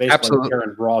 to basically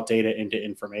turn raw data into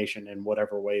information in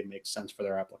whatever way makes sense for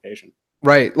their application.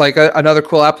 Right. Like another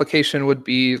cool application would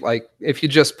be like if you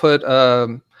just put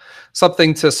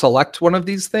something to select one of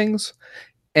these things,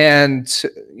 and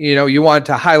you want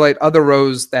to highlight other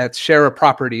rows that share a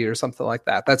property or something like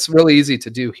that. That's really easy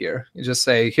to do here. You just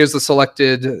say, here's the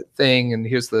selected thing, and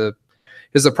here's the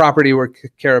property we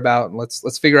care about, and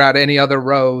let's figure out any other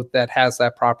row that has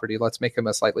that property. Let's make them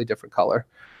a slightly different color.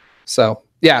 So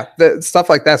yeah, stuff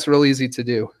like that's really easy to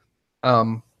do,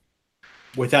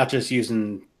 without just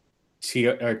using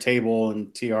table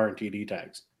and TR and TD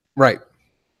tags. Right.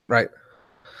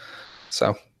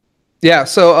 So, yeah.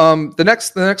 So the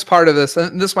next part of this,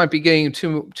 and this might be getting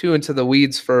too into the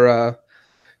weeds for a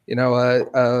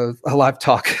live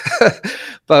talk,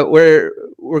 but we're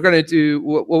going to do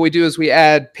what we do is we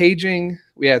add paging,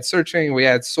 we add searching, we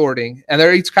add sorting, and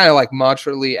they're each kind of like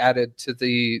modularly added to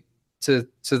the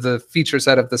feature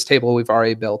set of this table we've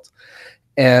already built,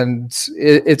 and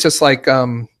it's just like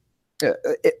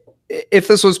if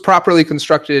this was properly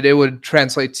constructed, it would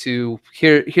translate to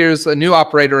here's a new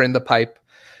operator in the pipe,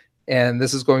 and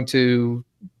this is going to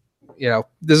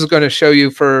show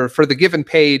you for the given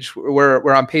page.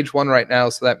 We're on page 1 right now,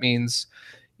 so that means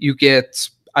you get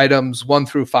items 1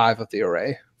 through 5 of the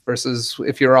array, versus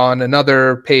if you're on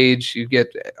another page, you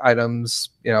get items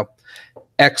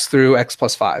X through X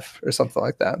plus 5 or something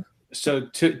like that. So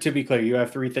to be clear, you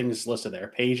have 3 things listed there: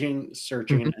 paging,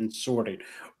 searching, and sorting.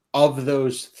 Of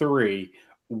those 3,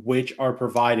 which are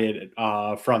provided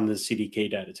from the CDK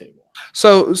data table?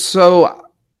 So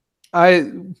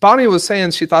Bonnie was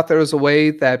saying she thought there was a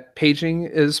way that paging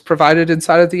is provided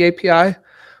inside of the API.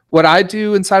 What I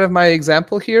do inside of my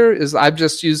example here is I'm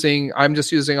just using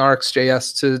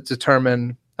RxJS to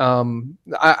determine.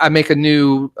 I make a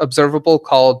new observable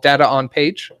called data on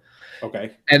page.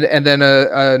 Okay. And then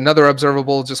another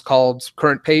observable just called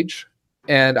current page.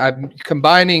 And I'm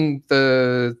combining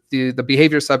the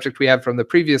behavior subject we have from the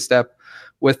previous step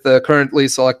with the currently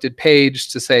selected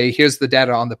page to say, here's the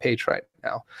data on the page right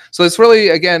now. So it's really,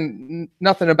 again,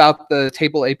 nothing about the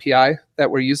table API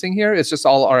that we're using here. It's just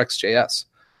all RxJS.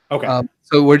 Okay.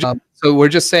 So we're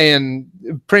just saying,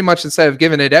 pretty much instead of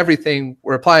giving it everything,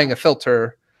 we're applying a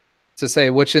filter to say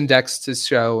which index to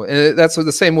show. And that's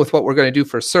the same with what we're going to do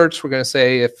for search. We're going to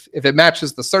say if it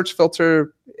matches the search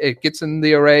filter, it gets in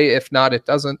the array. If not, it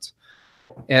doesn't.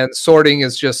 And sorting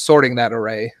is just sorting that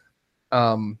array.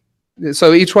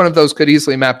 So each one of those could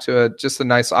easily map to just a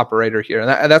nice operator here.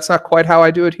 And that's not quite how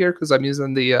I do it here because I'm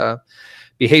using the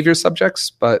behavior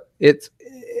subjects, but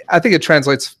I think it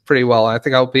translates pretty well. I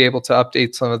think I'll be able to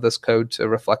update some of this code to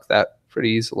reflect that pretty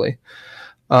easily.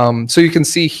 So you can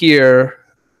see here,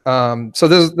 so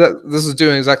this is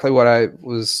doing exactly what I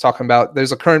was talking about.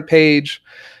 There's a current page,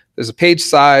 there's a page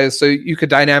size, so you could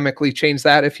dynamically change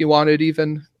that if you wanted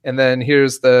even. And then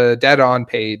here's the data on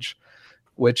page,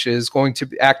 which is going to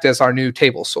act as our new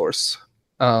table source.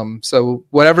 So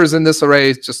whatever's in this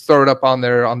array, just throw it up on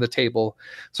there on the table.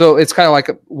 So it's kind of like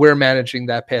we're managing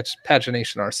that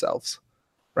pagination ourselves,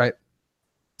 right?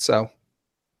 So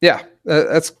yeah,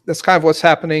 that's kind of what's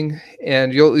happening.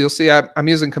 And you'll see I'm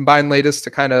using combined latest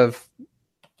to kind of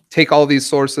take all these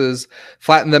sources,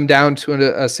 flatten them down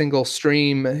to a single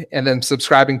stream, and then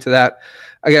subscribing to that.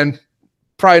 Again,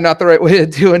 probably not the right way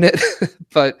of doing it,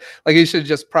 but like you should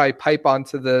just probably pipe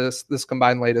onto this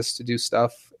combined latest to do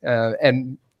stuff,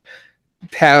 and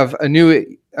have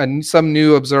some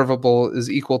new observable is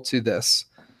equal to this.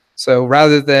 So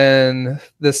rather than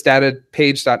this data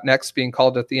page.next being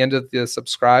called at the end of the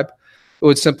subscribe, it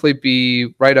would simply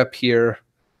be right up here.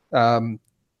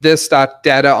 This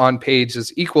data on page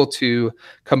is equal to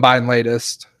combine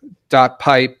latest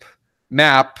pipe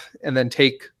map, and then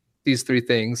take these 3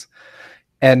 things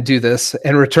and do this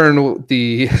and return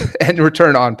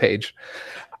return on page.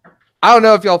 I don't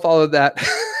know if y'all followed that.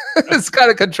 It's kind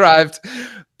of contrived,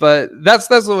 but that's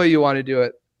the way you want to do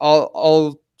it.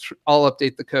 I'll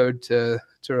update the code to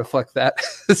reflect that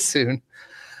soon.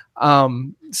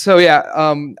 So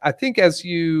yeah, I think as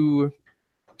you,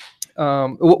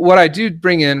 what I do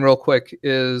bring in real quick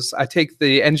is I take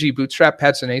the ng bootstrap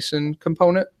pagination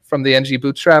component from the ng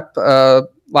bootstrap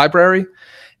library,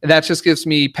 And that just gives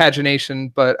me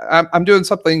pagination, but I'm doing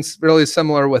something really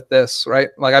similar with this, right?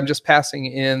 Like I'm just passing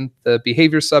in the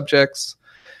behavior subjects,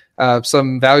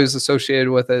 some values associated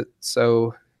with it.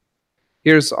 So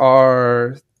here's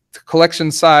our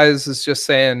collection size is just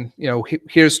saying,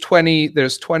 here's 20,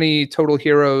 there's 20 total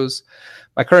heroes.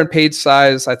 My current page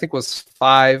size, I think, was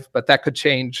 5, but that could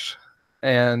change.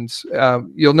 And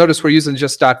you'll notice we're using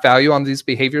just .value on these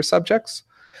behavior subjects.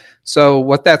 So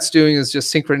what that's doing is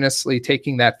just synchronously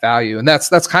taking that value. And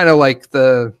that's kind of like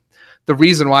the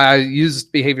reason why I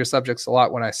used behavior subjects a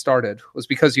lot when I started, was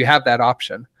because you have that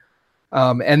option.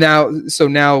 And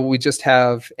now we just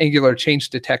have Angular change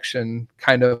detection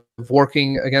kind of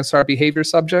working against our behavior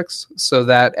subjects, so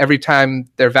that every time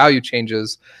their value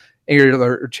changes,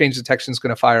 Angular change detection is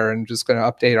going to fire and just going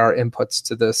to update our inputs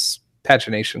to this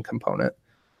pagination component.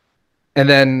 And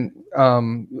then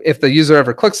if the user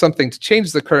ever clicks something to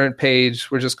change the current page,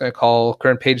 we're just going to call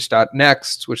current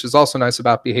page.next, which is also nice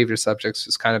about behavior subjects,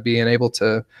 just kind of being able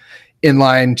to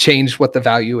inline change what the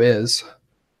value is,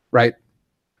 right?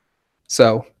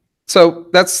 So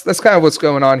that's kind of what's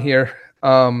going on here.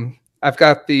 I've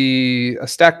got the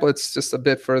stack blitz just a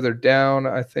bit further down,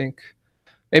 I think.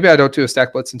 Maybe I don't do a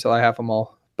stack blitz until I have them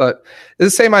all. But it's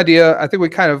the same idea. I think we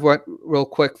kind of went real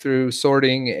quick through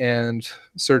sorting and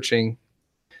searching.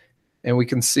 And we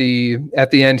can see at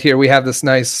the end here, we have this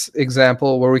nice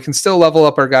example where we can still level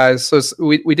up our guys. So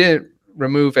we didn't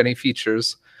remove any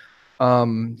features.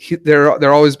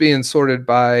 They're always being sorted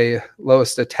by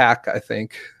lowest attack, I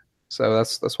think. So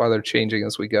that's why they're changing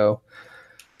as we go.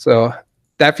 So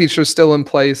that feature is still in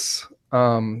place.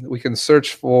 We can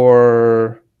search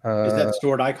for... is that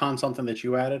stored icon something that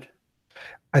you added?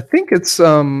 I think it's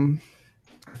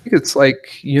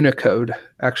like Unicode,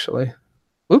 actually.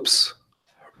 Oops.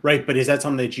 Right, but is that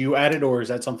something that you added, or is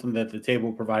that something that the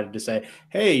table provided to say,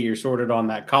 hey, you're sorted on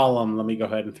that column, let me go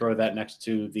ahead and throw that next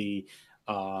to the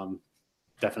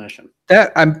definition?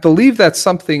 That, I believe that's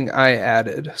something I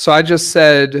added. So I just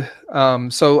said,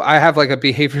 so I have like a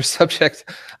behavior subject,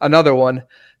 another one,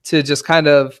 to just kind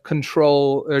of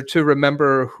control or to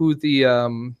remember who the,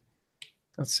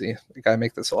 let's see, I gotta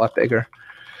make this a lot bigger.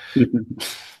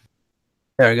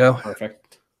 There we go.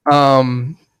 Perfect.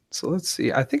 So let's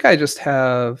see. I think I just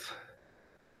have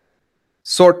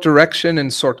sort direction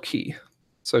and sort key.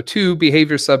 So 2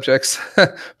 behavior subjects.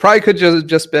 Probably could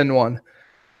just been one,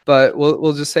 but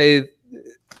we'll just say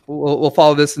we'll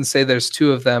follow this and say there's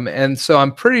 2 of them. And so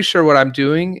I'm pretty sure what I'm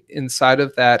doing inside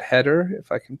of that header,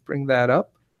 if I can bring that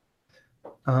up.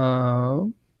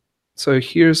 So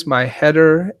here's my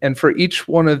header, and for each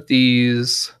one of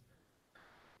these,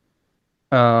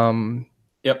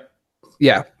 yep.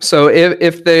 Yeah. So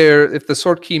if the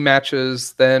sort key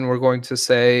matches, then we're going to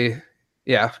say,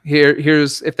 yeah,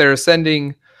 here's if they're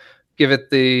ascending, give it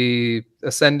the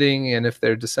ascending, and if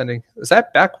they're descending, is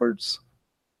that backwards?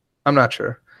 I'm not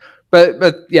sure,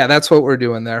 but yeah, that's what we're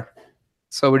doing there.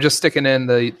 So we're just sticking in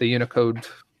the Unicode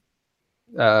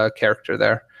character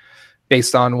there,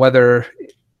 based on whether.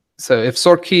 So if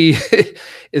sort key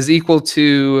is equal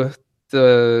to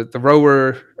the row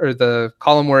or the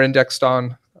column we're indexed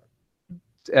on,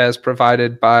 as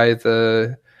provided by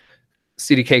the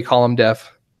CDK column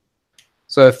def.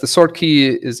 So if the sort key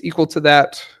is equal to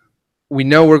that, we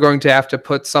know we're going to have to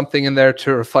put something in there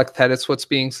to reflect that it's what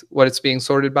it's being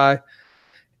sorted by.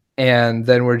 And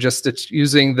then we're just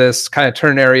using this kind of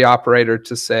ternary operator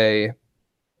to say,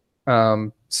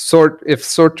 if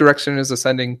sort direction is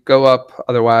ascending, go up.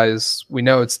 Otherwise, we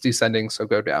know it's descending, so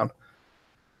go down.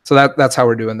 So that's how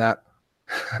we're doing that.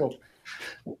 Cool.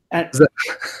 I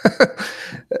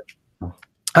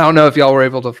don't know if y'all were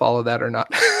able to follow that or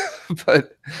not,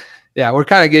 but yeah, we're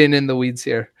kind of getting in the weeds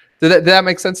here. Did that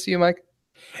make sense to you, Mike?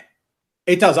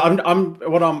 It does.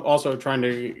 What I'm also trying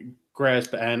to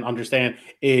grasp and understand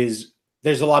is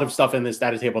there's a lot of stuff in this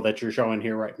data table that you're showing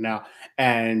here right now.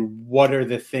 And what are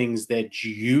the things that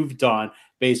you've done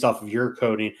based off of your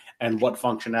coding, and what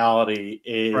functionality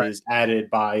is added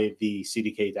by the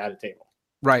CDK data table?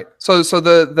 Right. So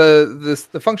the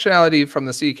functionality from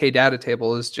the CDK data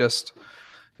table is just,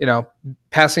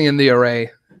 passing in the array,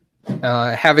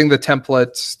 having the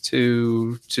templates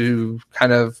to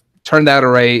kind of turn that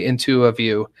array into a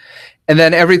view. And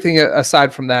then everything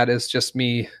aside from that is just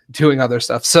me doing other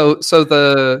stuff. So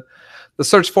the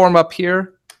search form up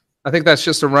here, I think that's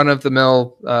just a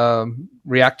run-of-the-mill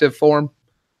reactive form.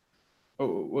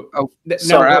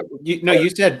 Sorry.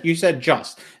 You said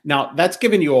just. Now, that's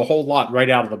giving you a whole lot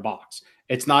right out of the box.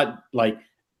 It's not like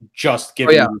just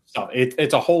giving you stuff.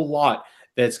 It's a whole lot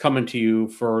that's coming to you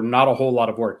for not a whole lot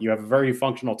of work. You have a very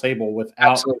functional table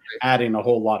without adding a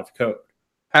whole lot of code.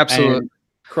 Absolutely.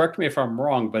 correct me if I'm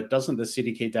wrong, but doesn't the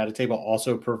CDK data table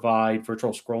also provide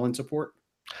virtual scrolling support?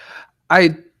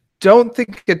 I don't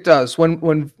think it does.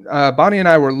 When Bonnie and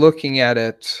I were looking at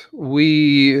it,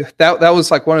 that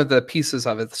was like one of the pieces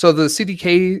of it. So the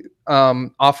CDK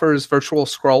offers virtual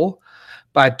scroll,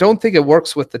 but I don't think it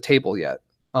works with the table yet.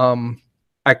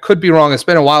 I could be wrong. It's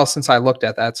been a while since I looked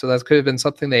at that, so that could have been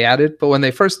something they added. But when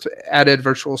they first added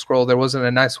virtual scroll, there wasn't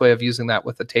a nice way of using that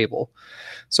with the table.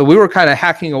 So we were kind of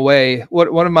hacking away.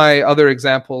 One of my other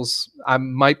examples, I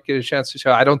might get a chance to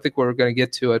show. I don't think we're going to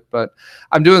get to it, but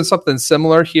I'm doing something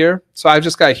similar here. So I've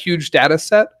just got a huge data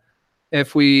set.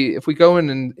 If we go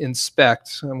in and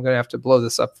inspect, I'm going to have to blow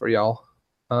this up for y'all.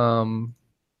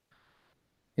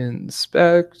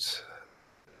 Inspect.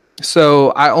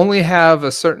 So I only have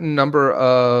a certain number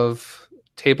of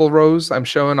table rows I'm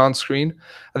showing on screen.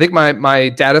 I think my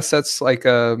data set's like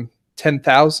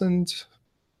 10,000,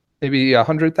 maybe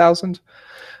 100,000.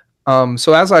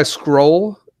 So as I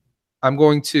scroll, I'm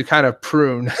going to kind of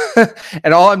prune,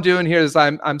 and all I'm doing here is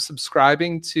I'm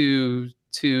subscribing to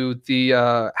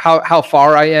the how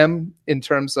far I am in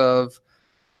terms of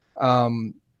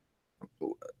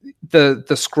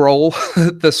the scroll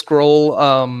the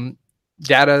scroll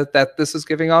data that this is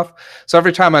giving off. So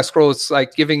every time I scroll, it's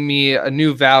like giving me a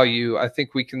new value. I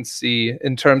think we can see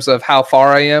in terms of how far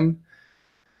I am.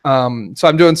 So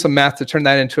I'm doing some math to turn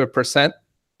that into a percent.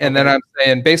 And then I'm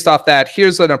saying, based off that,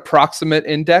 here's an approximate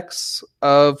index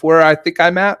of where I think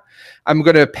I'm at. I'm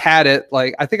going to pad it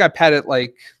I think I pad it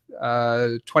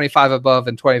 25 above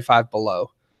and 25 below.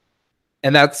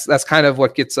 And that's kind of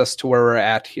what gets us to where we're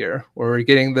at here, where we're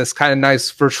getting this kind of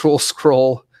nice virtual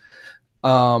scroll.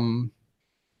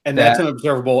 And that's an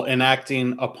observable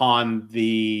enacting upon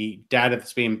the data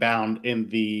that's being bound in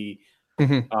the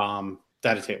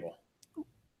data table.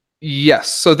 Yes.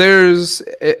 So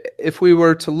if we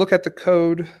were to look at the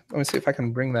code, let me see if I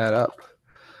can bring that up.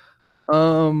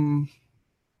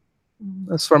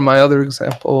 That's from my other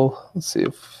example. Let's see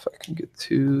if I can get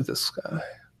to this guy.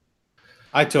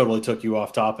 I totally took you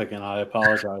off topic, and I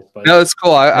apologize. But no, it's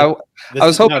cool. I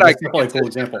was hoping I could get a cool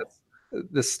example.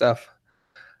 This stuff.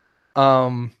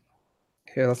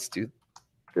 Here, let's do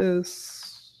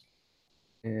this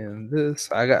and this.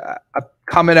 I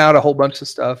comment out a whole bunch of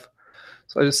stuff.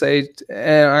 So I just say,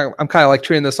 and I'm kind of like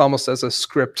treating this almost as a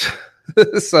script. So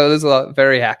this is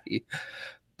very hacky.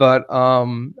 But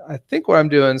I think what I'm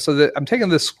doing, so that I'm taking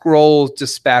this scroll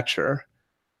dispatcher,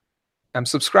 I'm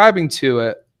subscribing to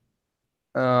it,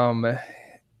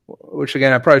 which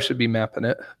again, I probably should be mapping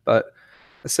it, but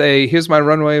I say, here's my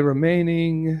runway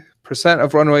remaining, percent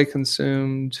of runway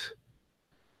consumed,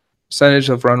 percentage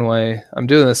of runway. I'm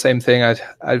doing the same thing I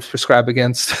prescribe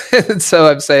against. So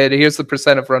I'm saying, here's the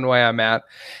percent of runway I'm at.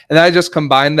 And I just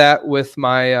combine that with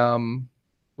my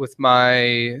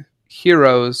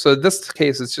heroes. So in this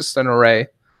case, it's just an array,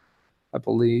 I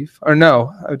believe. Or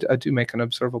no, I do make an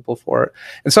observable for it.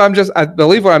 And so I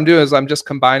believe what I'm doing is I'm just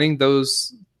combining the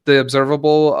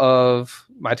observable of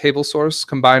my table source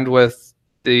combined with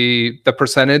the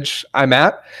percentage I'm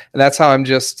at. And that's how I'm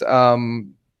just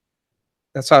kind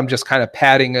of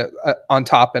padding on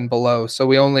top and below. So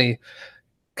we only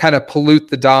kind of pollute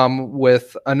the DOM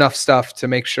with enough stuff to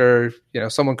make sure,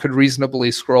 someone could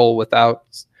reasonably scroll without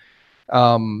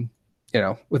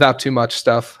too much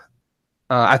stuff.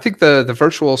 I think the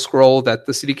virtual scroll that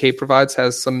the CDK provides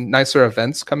has some nicer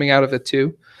events coming out of it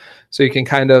too. So you can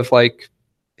kind of like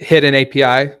hit an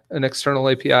API, an external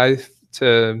API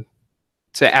to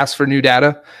ask for new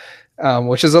data,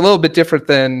 which is a little bit different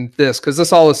than this, because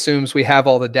this all assumes we have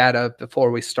all the data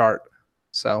before we start.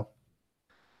 So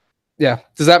yeah,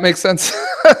 does that make sense?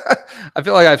 I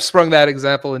feel like I've sprung that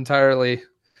example entirely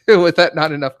with that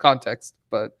not enough context,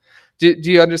 but do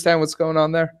you understand what's going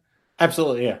on there?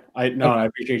 Absolutely, yeah. I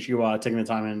appreciate you taking the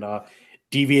time and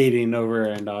deviating over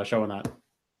and showing that.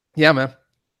 Yeah, man.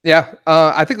 Yeah,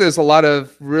 I think there's a lot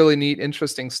of really neat,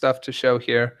 interesting stuff to show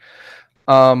here.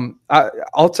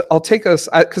 I'll take us,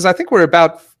 because I think we're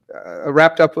about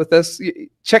wrapped up with this.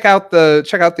 Check out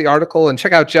the article and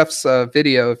check out Jeff's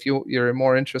video if you're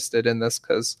more interested in this,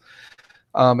 because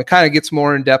it kind of gets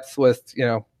more in depth with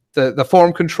the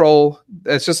form control.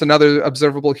 It's just another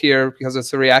observable here because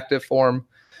it's a reactive form,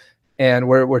 and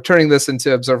we're turning this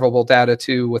into observable data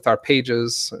too with our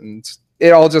pages, and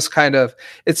it all just kind of,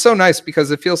 it's so nice because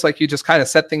it feels like you just kind of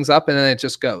set things up and then it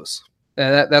just goes.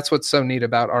 And that's what's so neat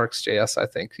about RxJS, I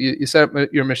think. You set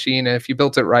up your machine, and if you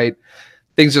built it right,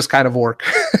 things just kind of work.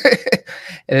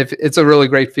 And it's a really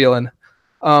great feeling.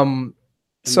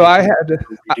 So I had to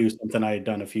do something I had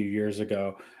done a few years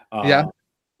ago. Yeah.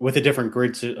 With a different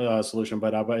grid solution,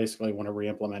 but I basically want to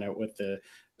re-implement it with the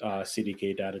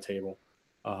CDK data table.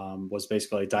 was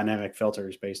basically dynamic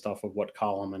filters based off of what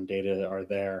column and data are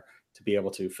there to be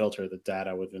able to filter the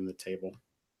data within the table.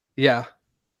 Yeah.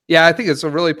 Yeah, I think it's a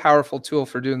really powerful tool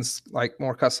for doing like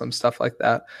more custom stuff like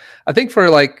that. I think for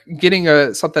like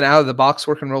getting something out of the box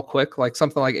working real quick, like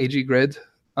something like AG Grid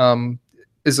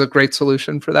is a great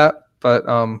solution for that. But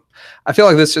I feel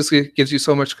like this just gives you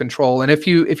so much control. And if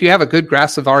you have a good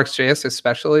grasp of RxJS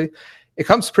especially, it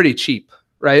comes pretty cheap,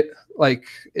 right? Like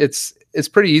it's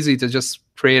pretty easy to just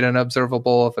create an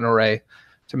observable of an array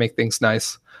to make things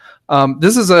nice.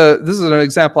 This is an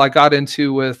example I got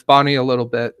into with Bonnie a little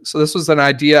bit. So this was an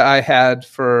idea I had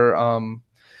for I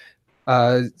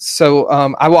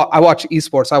watch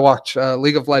esports. I watch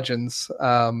League of Legends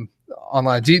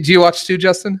online. Do you watch too,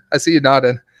 Justin? I see you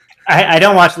nodding. I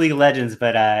don't watch League of Legends,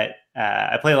 but I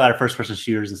play a lot of first-person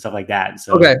shooters and stuff like that.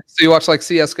 So okay, so you watch like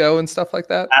CS:GO and stuff like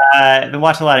that? I've been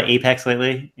watching a lot of Apex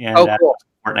lately, and cool.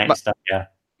 Fortnite and stuff. Yeah.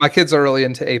 My kids are really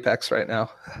into Apex right now.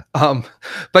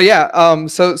 But yeah,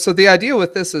 so the idea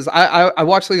with this is I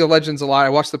watch League of Legends a lot. I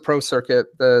watch the pro circuit,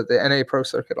 the NA pro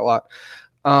circuit a lot.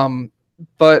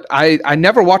 But I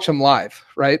never watch them live,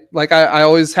 right? Like I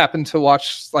always happen to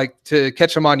watch, like to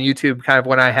catch them on YouTube kind of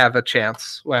when I have a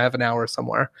chance, when I have an hour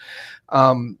somewhere.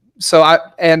 I'm a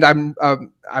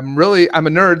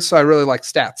nerd, so I really like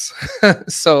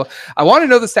stats. So I want to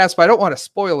know the stats, but I don't want to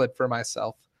spoil it for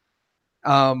myself.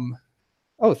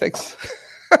 Oh, thanks.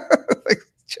 Thanks,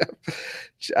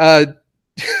 Jeff.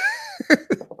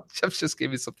 Jeff just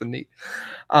gave me something neat.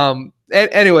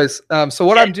 Anyways, so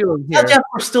what I'm doing here. Jeff,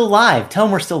 we're still live. Tell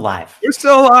him we're still live. We're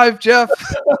still live, Jeff.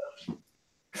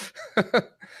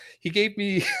 He gave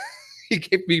me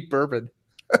bourbon.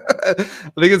 I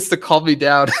think it's to calm me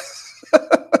down.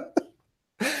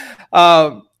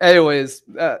 Anyways,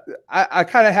 I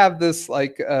kind of have this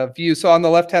like view. So on the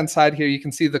left-hand side here, you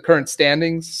can see the current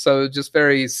standings. So just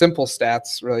very simple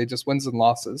stats, really, just wins and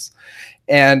losses.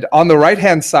 And on the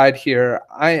right-hand side here,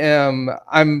 I'm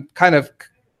kind of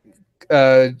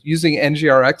using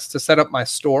NGRX to set up my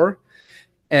store.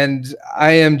 And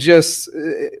I am just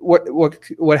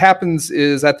what happens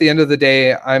is at the end of the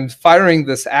day, I'm firing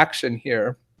this action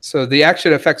here. So the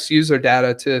action affects user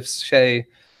data to say,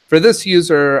 for this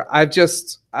user,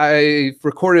 I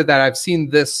recorded that I've seen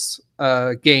this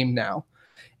game now.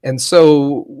 And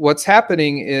so what's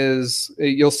happening is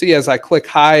you'll see as I click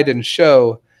hide and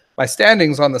show, my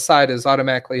standings on the side is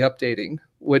automatically updating,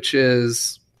 which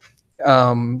is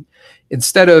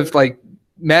instead of like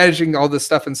managing all this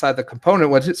stuff inside the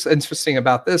component, what's interesting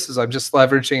about this is I'm just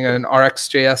leveraging an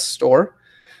RxJS store,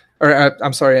 or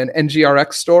an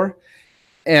NGRX store.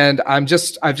 And I've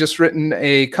just written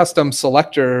a custom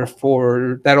selector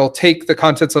that'll take the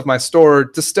contents of my store,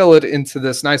 distill it into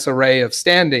this nice array of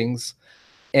standings,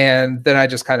 and then I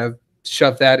just kind of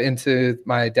shove that into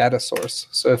my data source.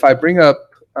 So if I bring up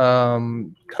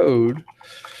code,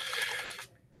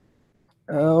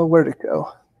 where'd it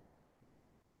go?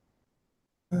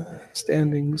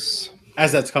 Standings.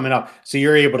 As that's coming up, so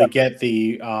you're able to get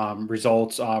the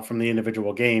results from the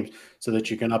individual games so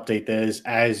that you can update this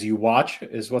as you watch,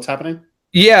 is what's happening?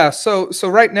 Yeah, so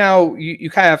right now you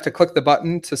kind of have to click the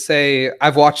button to say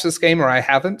I've watched this game or I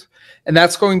haven't, and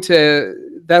that's the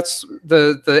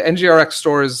NGRX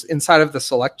store is inside of the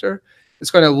selector.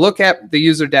 It's going to look at the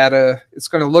user data. It's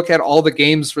going to look at all the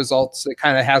games results it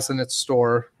kind of has in its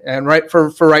store. And for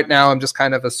right now, I'm just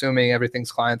kind of assuming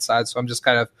everything's client side. So I'm just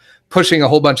kind of pushing a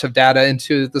whole bunch of data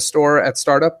into the store at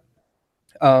startup.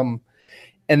 And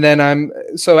then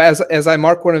as I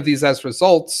mark one of these as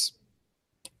results,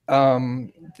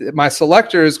 my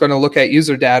selector is going to look at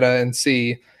user data and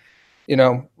see,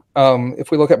 if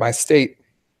we look at my state,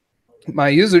 my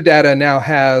user data now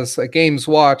has games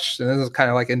watched, and this is kind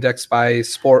of like indexed by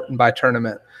sport and by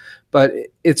tournament, but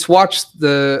it's watched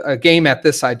a game at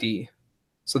this ID.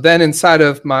 So then inside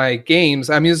of my games,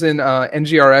 I'm using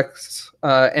NGRX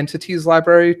entities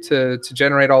library to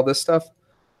generate all this stuff.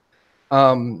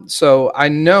 So I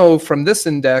know from this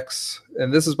index,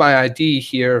 and this is my ID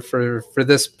here for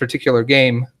this particular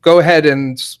game, go ahead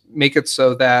and make it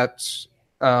so that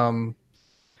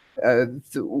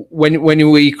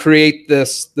when we create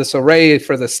this array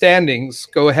for the standings,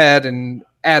 go ahead and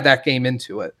add that game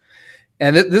into it.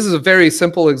 And this is a very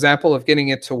simple example of getting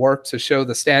it to work to show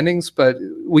the standings, but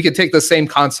we could take the same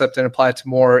concept and apply it to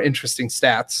more interesting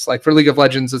stats. Like for League of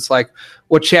Legends, it's like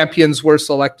what champions were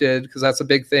selected, because that's a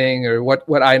big thing, or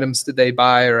what items did they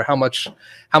buy, or how much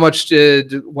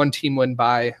did one team win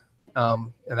by,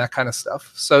 and that kind of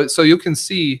stuff. So you can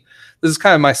see this is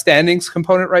kind of my standings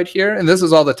component right here, and this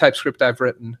is all the TypeScript I've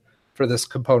written for this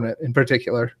component in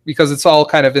particular, because it's all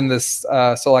kind of in this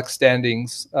select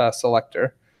standings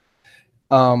selector.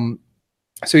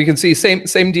 So you can see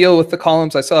same deal with the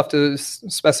columns. I still have to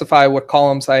specify what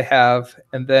columns I have.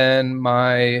 And then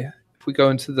if we go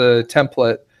into the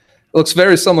template, it looks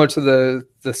very similar to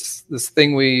this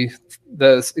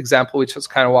example we just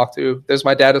kind of walked through. There's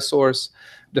my data source,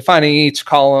 defining each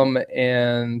column.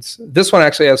 And this one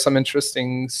actually has some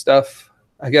interesting stuff,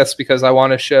 I guess, because I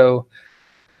want to show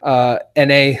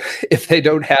NA if they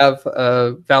don't have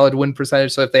a valid win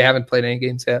percentage. So if they haven't played any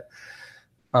games yet.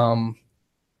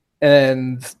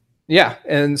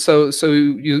 And so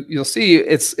you'll see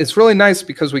it's really nice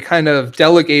because we kind of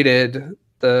delegated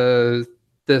the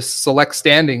select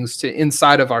standings to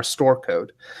inside of our store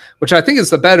code, which I think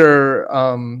is the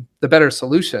better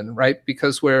solution, right?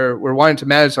 Because we're wanting to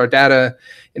manage our data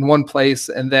in one place,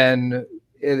 and then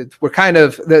we're kind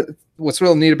of what's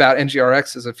real neat about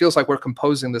NGRX is it feels like we're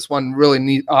composing this one really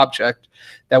neat object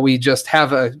that we just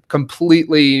have a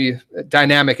completely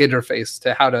dynamic interface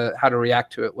to how to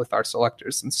react to it with our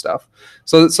selectors and stuff.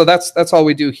 So that's all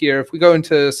we do here. If we go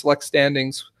into select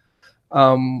standings,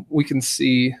 we can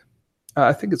see,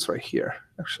 I think it's right here,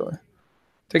 actually.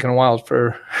 Taking a while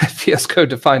for VS Code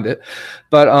to find it,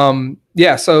 but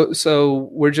so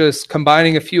we're just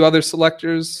combining a few other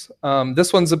selectors.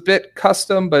 This one's a bit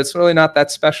custom, but it's really not that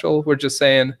special. We're just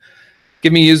saying,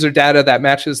 give me user data that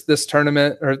matches this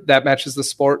tournament or that matches the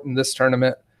sport in this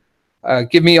tournament.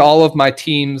 Give me all of my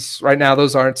teams. Right now,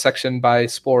 those aren't sectioned by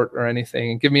sport or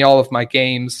anything. Give me all of my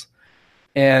games,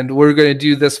 and we're going to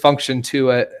do this function to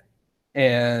it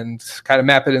and kind of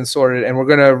map it and sort it, and we're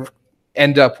going to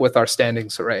end up with our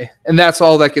standings array. And that's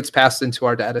all that gets passed into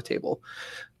our data table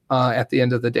at the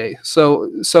end of the day. So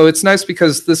it's nice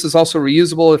because this is also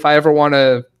reusable. If I ever want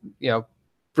to,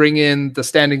 bring in the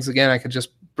standings again, I could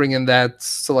just bring in that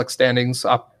select standings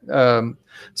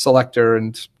selector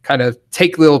and kind of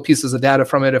take little pieces of data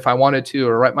from it if I wanted to,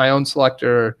 or write my own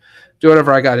selector, or do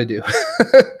whatever I got to do.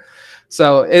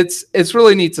 So it's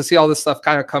really neat to see all this stuff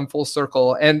kind of come full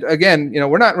circle. And again,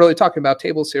 we're not really talking about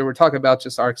tables here. We're talking about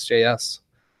just RxJS,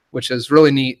 which is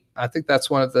really neat. I think that's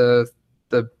one of the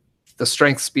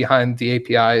strengths behind the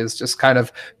API is just kind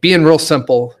of being real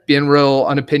simple, being real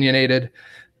unopinionated.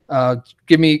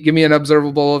 Give me an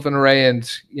observable of an array,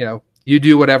 and you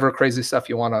do whatever crazy stuff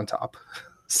you want on top.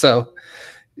 So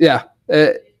yeah,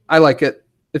 I like it.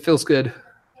 It feels good.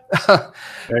 I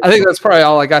think that's probably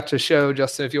all I got to show,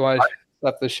 Justin, if you want to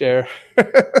up the share.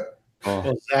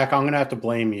 Well, Zach, I'm going to have to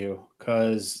blame you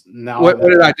because now... What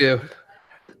did I do?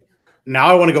 Now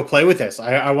I want to go play with this.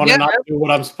 I want to not do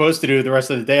what I'm supposed to do the rest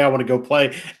of the day. I want to go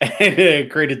play and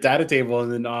create a data table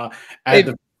and then add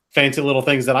the fancy little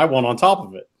things that I want on top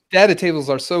of it. Data tables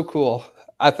are so cool,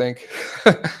 I think.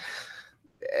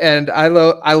 And I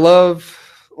love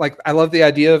the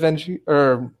idea of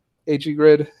AG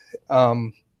Grid,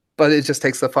 but it just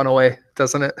takes the fun away,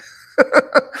 doesn't it?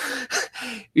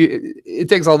 It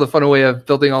takes all the fun away of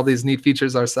building all these neat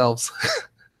features ourselves.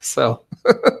 So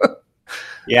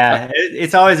yeah,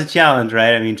 it's always a challenge,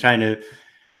 right? I mean, trying to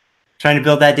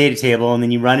build that data table, and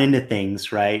then you run into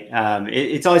things, right?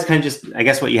 It's always kind of just, I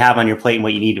guess, what you have on your plate and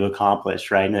what you need to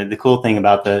accomplish, right? And the cool thing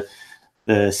about the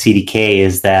CDK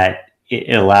is that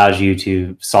it allows you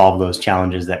to solve those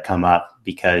challenges that come up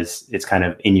because it's kind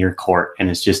of in your court and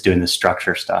it's just doing the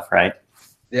structure stuff, right?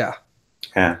 Yeah.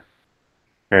 Yeah.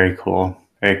 Very cool.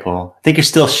 Very cool. I think you're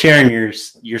still sharing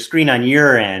your screen on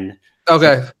your end.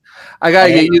 Okay. I gotta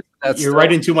get used to that. You're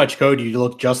writing too much code. You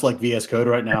look just like VS Code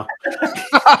right now.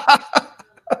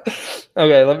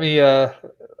 Okay, let me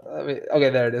okay,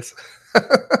 there it is.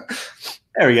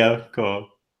 There we go. Cool.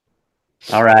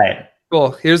 All right.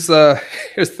 Cool. Here's the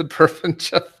perfect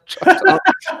Jeff. I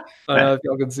don't know if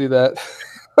y'all can see that.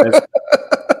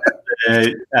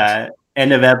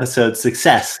 End of episode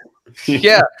success.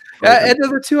 Yeah. End of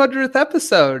the 200th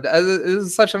episode. It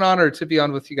is such an honor to be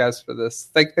on with you guys for this.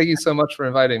 Thank you so much for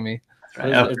inviting me.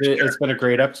 It's been a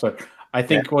great episode. I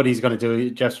think what he's going to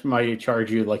do, Jeff might charge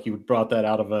you like you brought that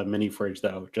out of a mini fridge,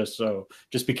 though.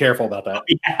 Just be careful about that.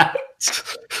 Yeah.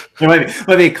 There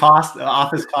might be a cost,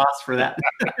 office cost for that.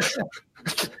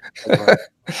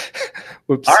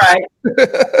 Whoops. All right.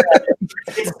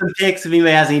 Get some picks if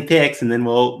anybody has any picks, and then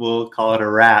we'll call it a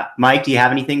wrap. Mike, do you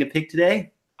have anything to pick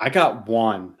today? I got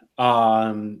one.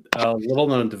 A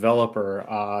little-known developer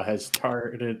has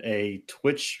started a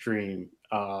Twitch stream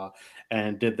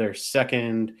and did their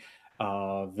second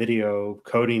video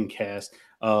coding cast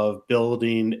of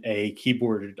building a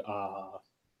keyboard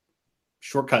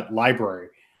shortcut library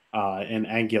in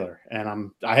Angular.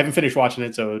 And I haven't finished watching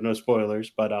it, so no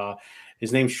spoilers, but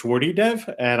his name's Shorty Dev,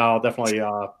 and I'll definitely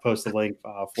post the link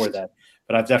for that.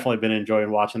 But I've definitely been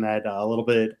enjoying watching that. A little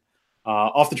bit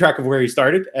off the track of where he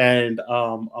started, and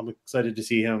I'm excited to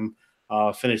see him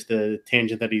finish the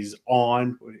tangent that he's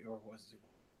on, or was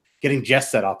getting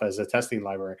Jest set up as a testing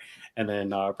library, and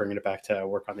then bringing it back to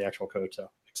work on the actual code. So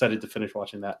excited to finish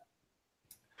watching that.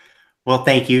 Well,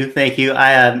 thank you.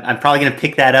 I'm probably going to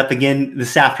pick that up again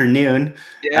this afternoon.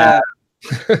 Yeah.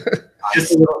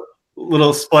 Just a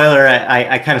little spoiler.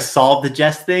 I kind of solved the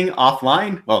Jest thing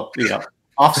offline. Well,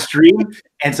 off stream.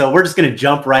 And so we're just going to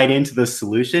jump right into the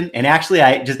solution. And actually,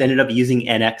 I just ended up using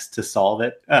NX to solve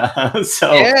it.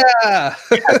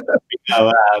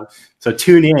 So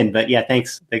tune in. But yeah,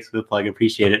 thanks for the plug.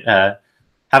 Appreciate it.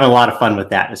 Having a lot of fun with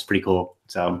that. It's pretty cool.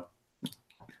 So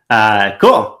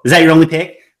cool. Is that your only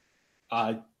pick?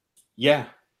 Yeah.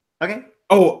 Okay.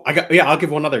 Oh, I'll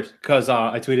give one other because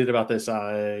I tweeted about this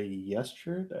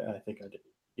yesterday. I think I did.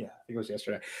 Yeah, I think it was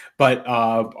yesterday. But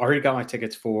already got my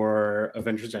tickets for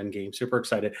Avengers Endgame. Super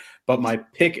excited. But my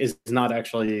pick is not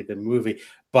actually the movie,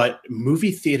 but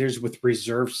movie theaters with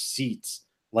reserved seats.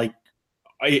 Like,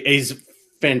 is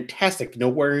fantastic. No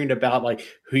worrying about like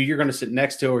who you're going to sit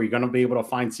next to, or you're going to be able to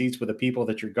find seats with the people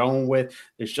that you're going with.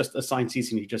 There's just assigned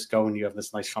seats, and you just go and you have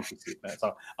this nice comfy seat.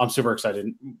 So I'm super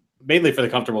excited, mainly for the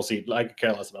comfortable seat. I could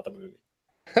care less about the movie.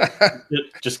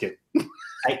 Just kidding.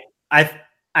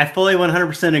 I fully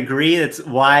 100% agree. That's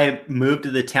why I moved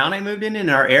to the town I moved in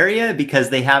our area, because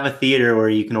they have a theater where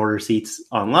you can order seats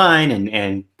online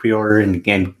and pre-order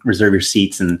and reserve your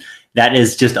seats. And that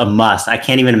is just a must. I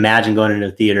can't even imagine going into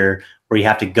a theater where you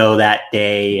have to go that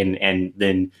day and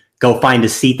then go find a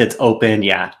seat that's open.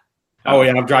 Yeah. Oh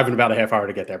yeah. I'm driving about a half hour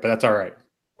to get there, but that's all right.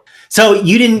 So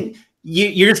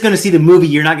you're just going to see the movie.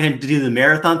 You're not going to do the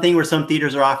marathon thing where some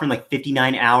theaters are offering like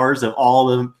 59 hours of all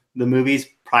of the movies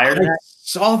prior to that.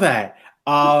 Saw that.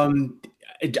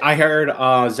 I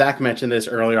heard Zach mention this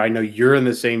earlier. I know you're in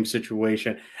the same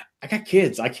situation. I got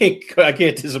kids. I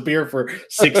can't disappear for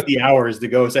 60 hours to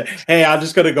go say, hey, I'm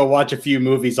just gonna go watch a few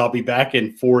movies. I'll be back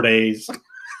in 4 days.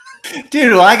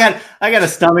 Dude, well, I got a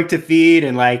stomach to feed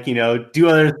and do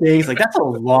other things. Like that's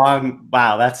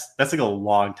like a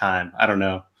long time. I don't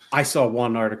know. I saw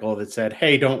one article that said,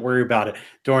 hey, don't worry about it.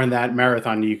 During that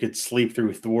marathon, you could sleep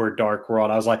through Thor Dark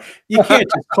World. I was like, you can't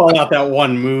just call out that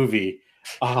one movie.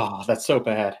 Oh, that's so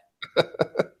bad.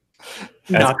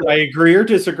 Not that I agree or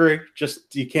disagree.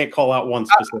 Just you can't call out one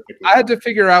specifically. I had to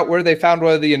figure out where they found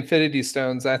one of the Infinity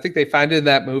Stones. I think they found it in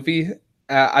that movie.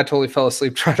 I totally fell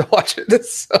asleep trying to watch it.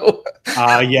 So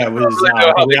yeah, it was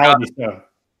Reality Stone.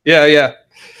 Yeah.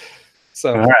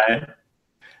 So all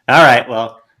right.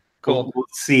 Well. Cool. We'll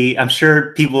see. I'm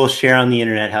sure people will share on the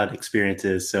internet how the experience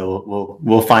is, so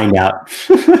we'll find out.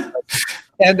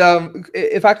 And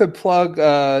if I could plug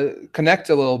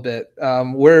Connect a little bit,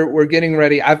 we're getting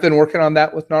ready. I've been working on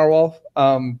that with Narwhal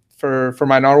for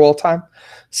my Narwhal time.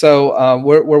 So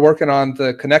we're working on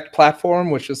the Connect platform,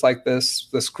 which is like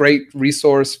this great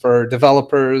resource for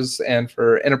developers and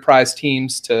for enterprise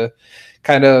teams to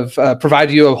kind of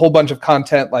provide you a whole bunch of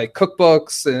content like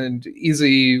cookbooks and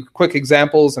easy, quick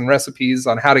examples and recipes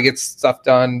on how to get stuff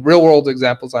done, real world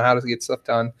examples on how to get stuff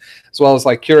done, as well as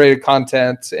like curated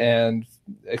content and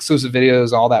exclusive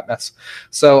videos, all that mess.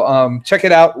 So check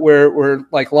it out. We're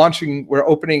like launching, we're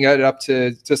opening it up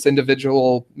to just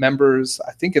individual members,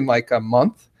 I think in like a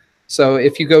month. So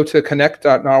if you go to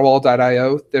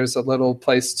connect.narwhal.io, there's a little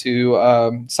place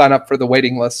to sign up for the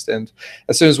waiting list. And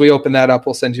as soon as we open that up,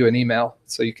 we'll send you an email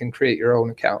so you can create your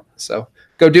own account. So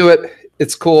go do it.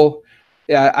 It's cool.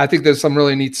 Yeah, I think there's some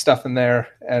really neat stuff in there.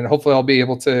 And hopefully I'll be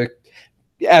able to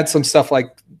add some stuff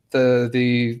like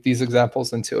these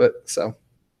examples into it. So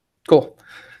cool.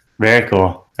 Very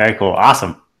cool.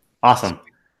 Awesome. All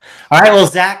right. Well,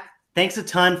 Zach, thanks a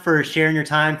ton for sharing your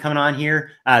time, coming on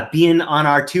here, being on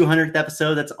our 200th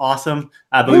episode. That's awesome.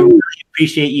 But we really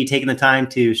appreciate you taking the time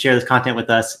to share this content with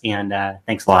us. And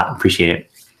thanks a lot. Appreciate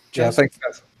it. Yeah, thanks,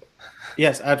 guys.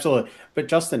 Yes, absolutely. But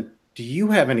Justin, do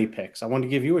you have any picks? I want to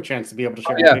give you a chance to be able to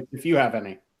share picks if you have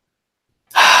any.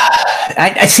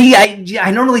 I see.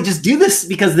 I normally just do this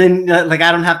because then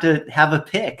I don't have to have a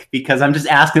pick because I'm just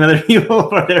asking other people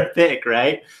for their pick,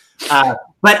 right?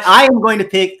 But I am going to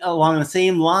pick along the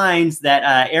same lines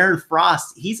that Aaron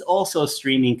Frost, he's also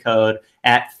streaming code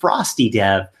at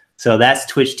FrostyDev. So that's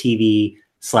Twitch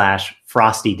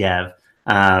TV/FrostyDev.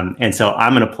 And so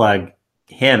I'm going to plug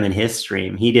him and his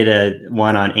stream. He did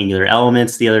one on Angular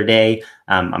Elements the other day.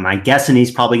 I'm guessing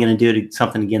he's probably going to do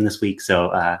something again this week.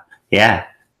 So yeah,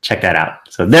 check that out.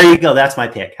 So there you go. That's my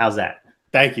pick. How's that?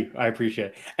 Thank you. I appreciate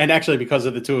it. And actually, because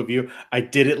of the two of you, I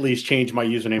did at least change my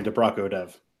username to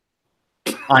BroccoDev.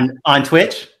 On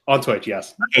Twitch? On Twitch,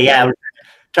 yes. Okay, yeah. We're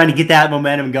trying to get that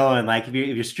momentum going. Like if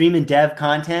you're streaming dev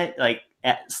content, like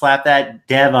slap that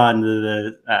dev on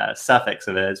the suffix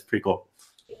of it. It's pretty cool.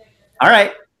 All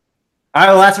right.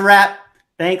 Well, that's a wrap.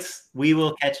 Thanks. We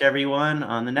will catch everyone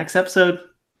on the next episode.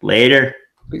 Later.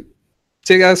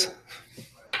 See you guys.